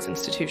Brookings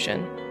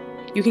Institution.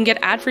 You can get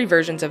ad-free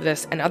versions of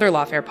this and other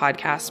Lawfare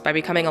podcasts by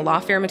becoming a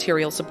Lawfare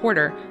Material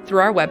supporter through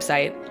our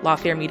website,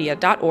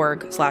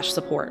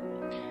 lawfaremedia.org/support.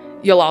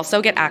 You'll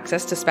also get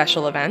access to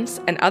special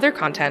events and other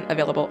content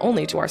available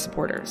only to our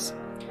supporters.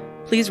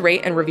 Please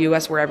rate and review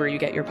us wherever you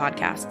get your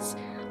podcasts.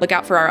 Look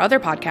out for our other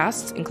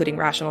podcasts, including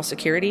Rational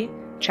Security,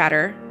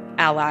 Chatter,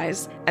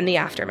 Allies, and The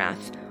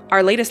Aftermath,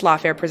 our latest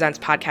Lawfare Presents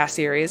podcast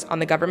series on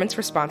the government's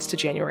response to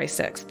January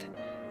 6th.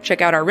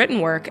 Check out our written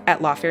work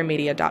at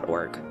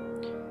lawfaremedia.org.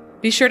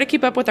 Be sure to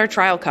keep up with our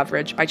trial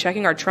coverage by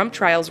checking our Trump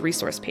Trials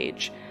resource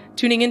page,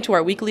 tuning into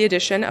our weekly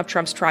edition of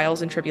Trump's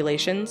Trials and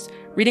Tribulations,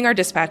 reading our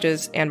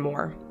dispatches, and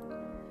more.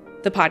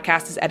 The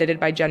podcast is edited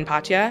by Jen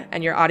Patja,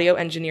 and your audio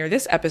engineer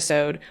this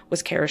episode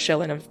was Kara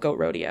Schillen of Goat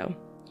Rodeo.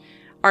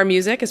 Our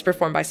music is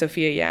performed by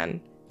Sophia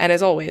Yan, and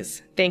as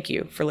always, thank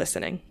you for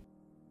listening.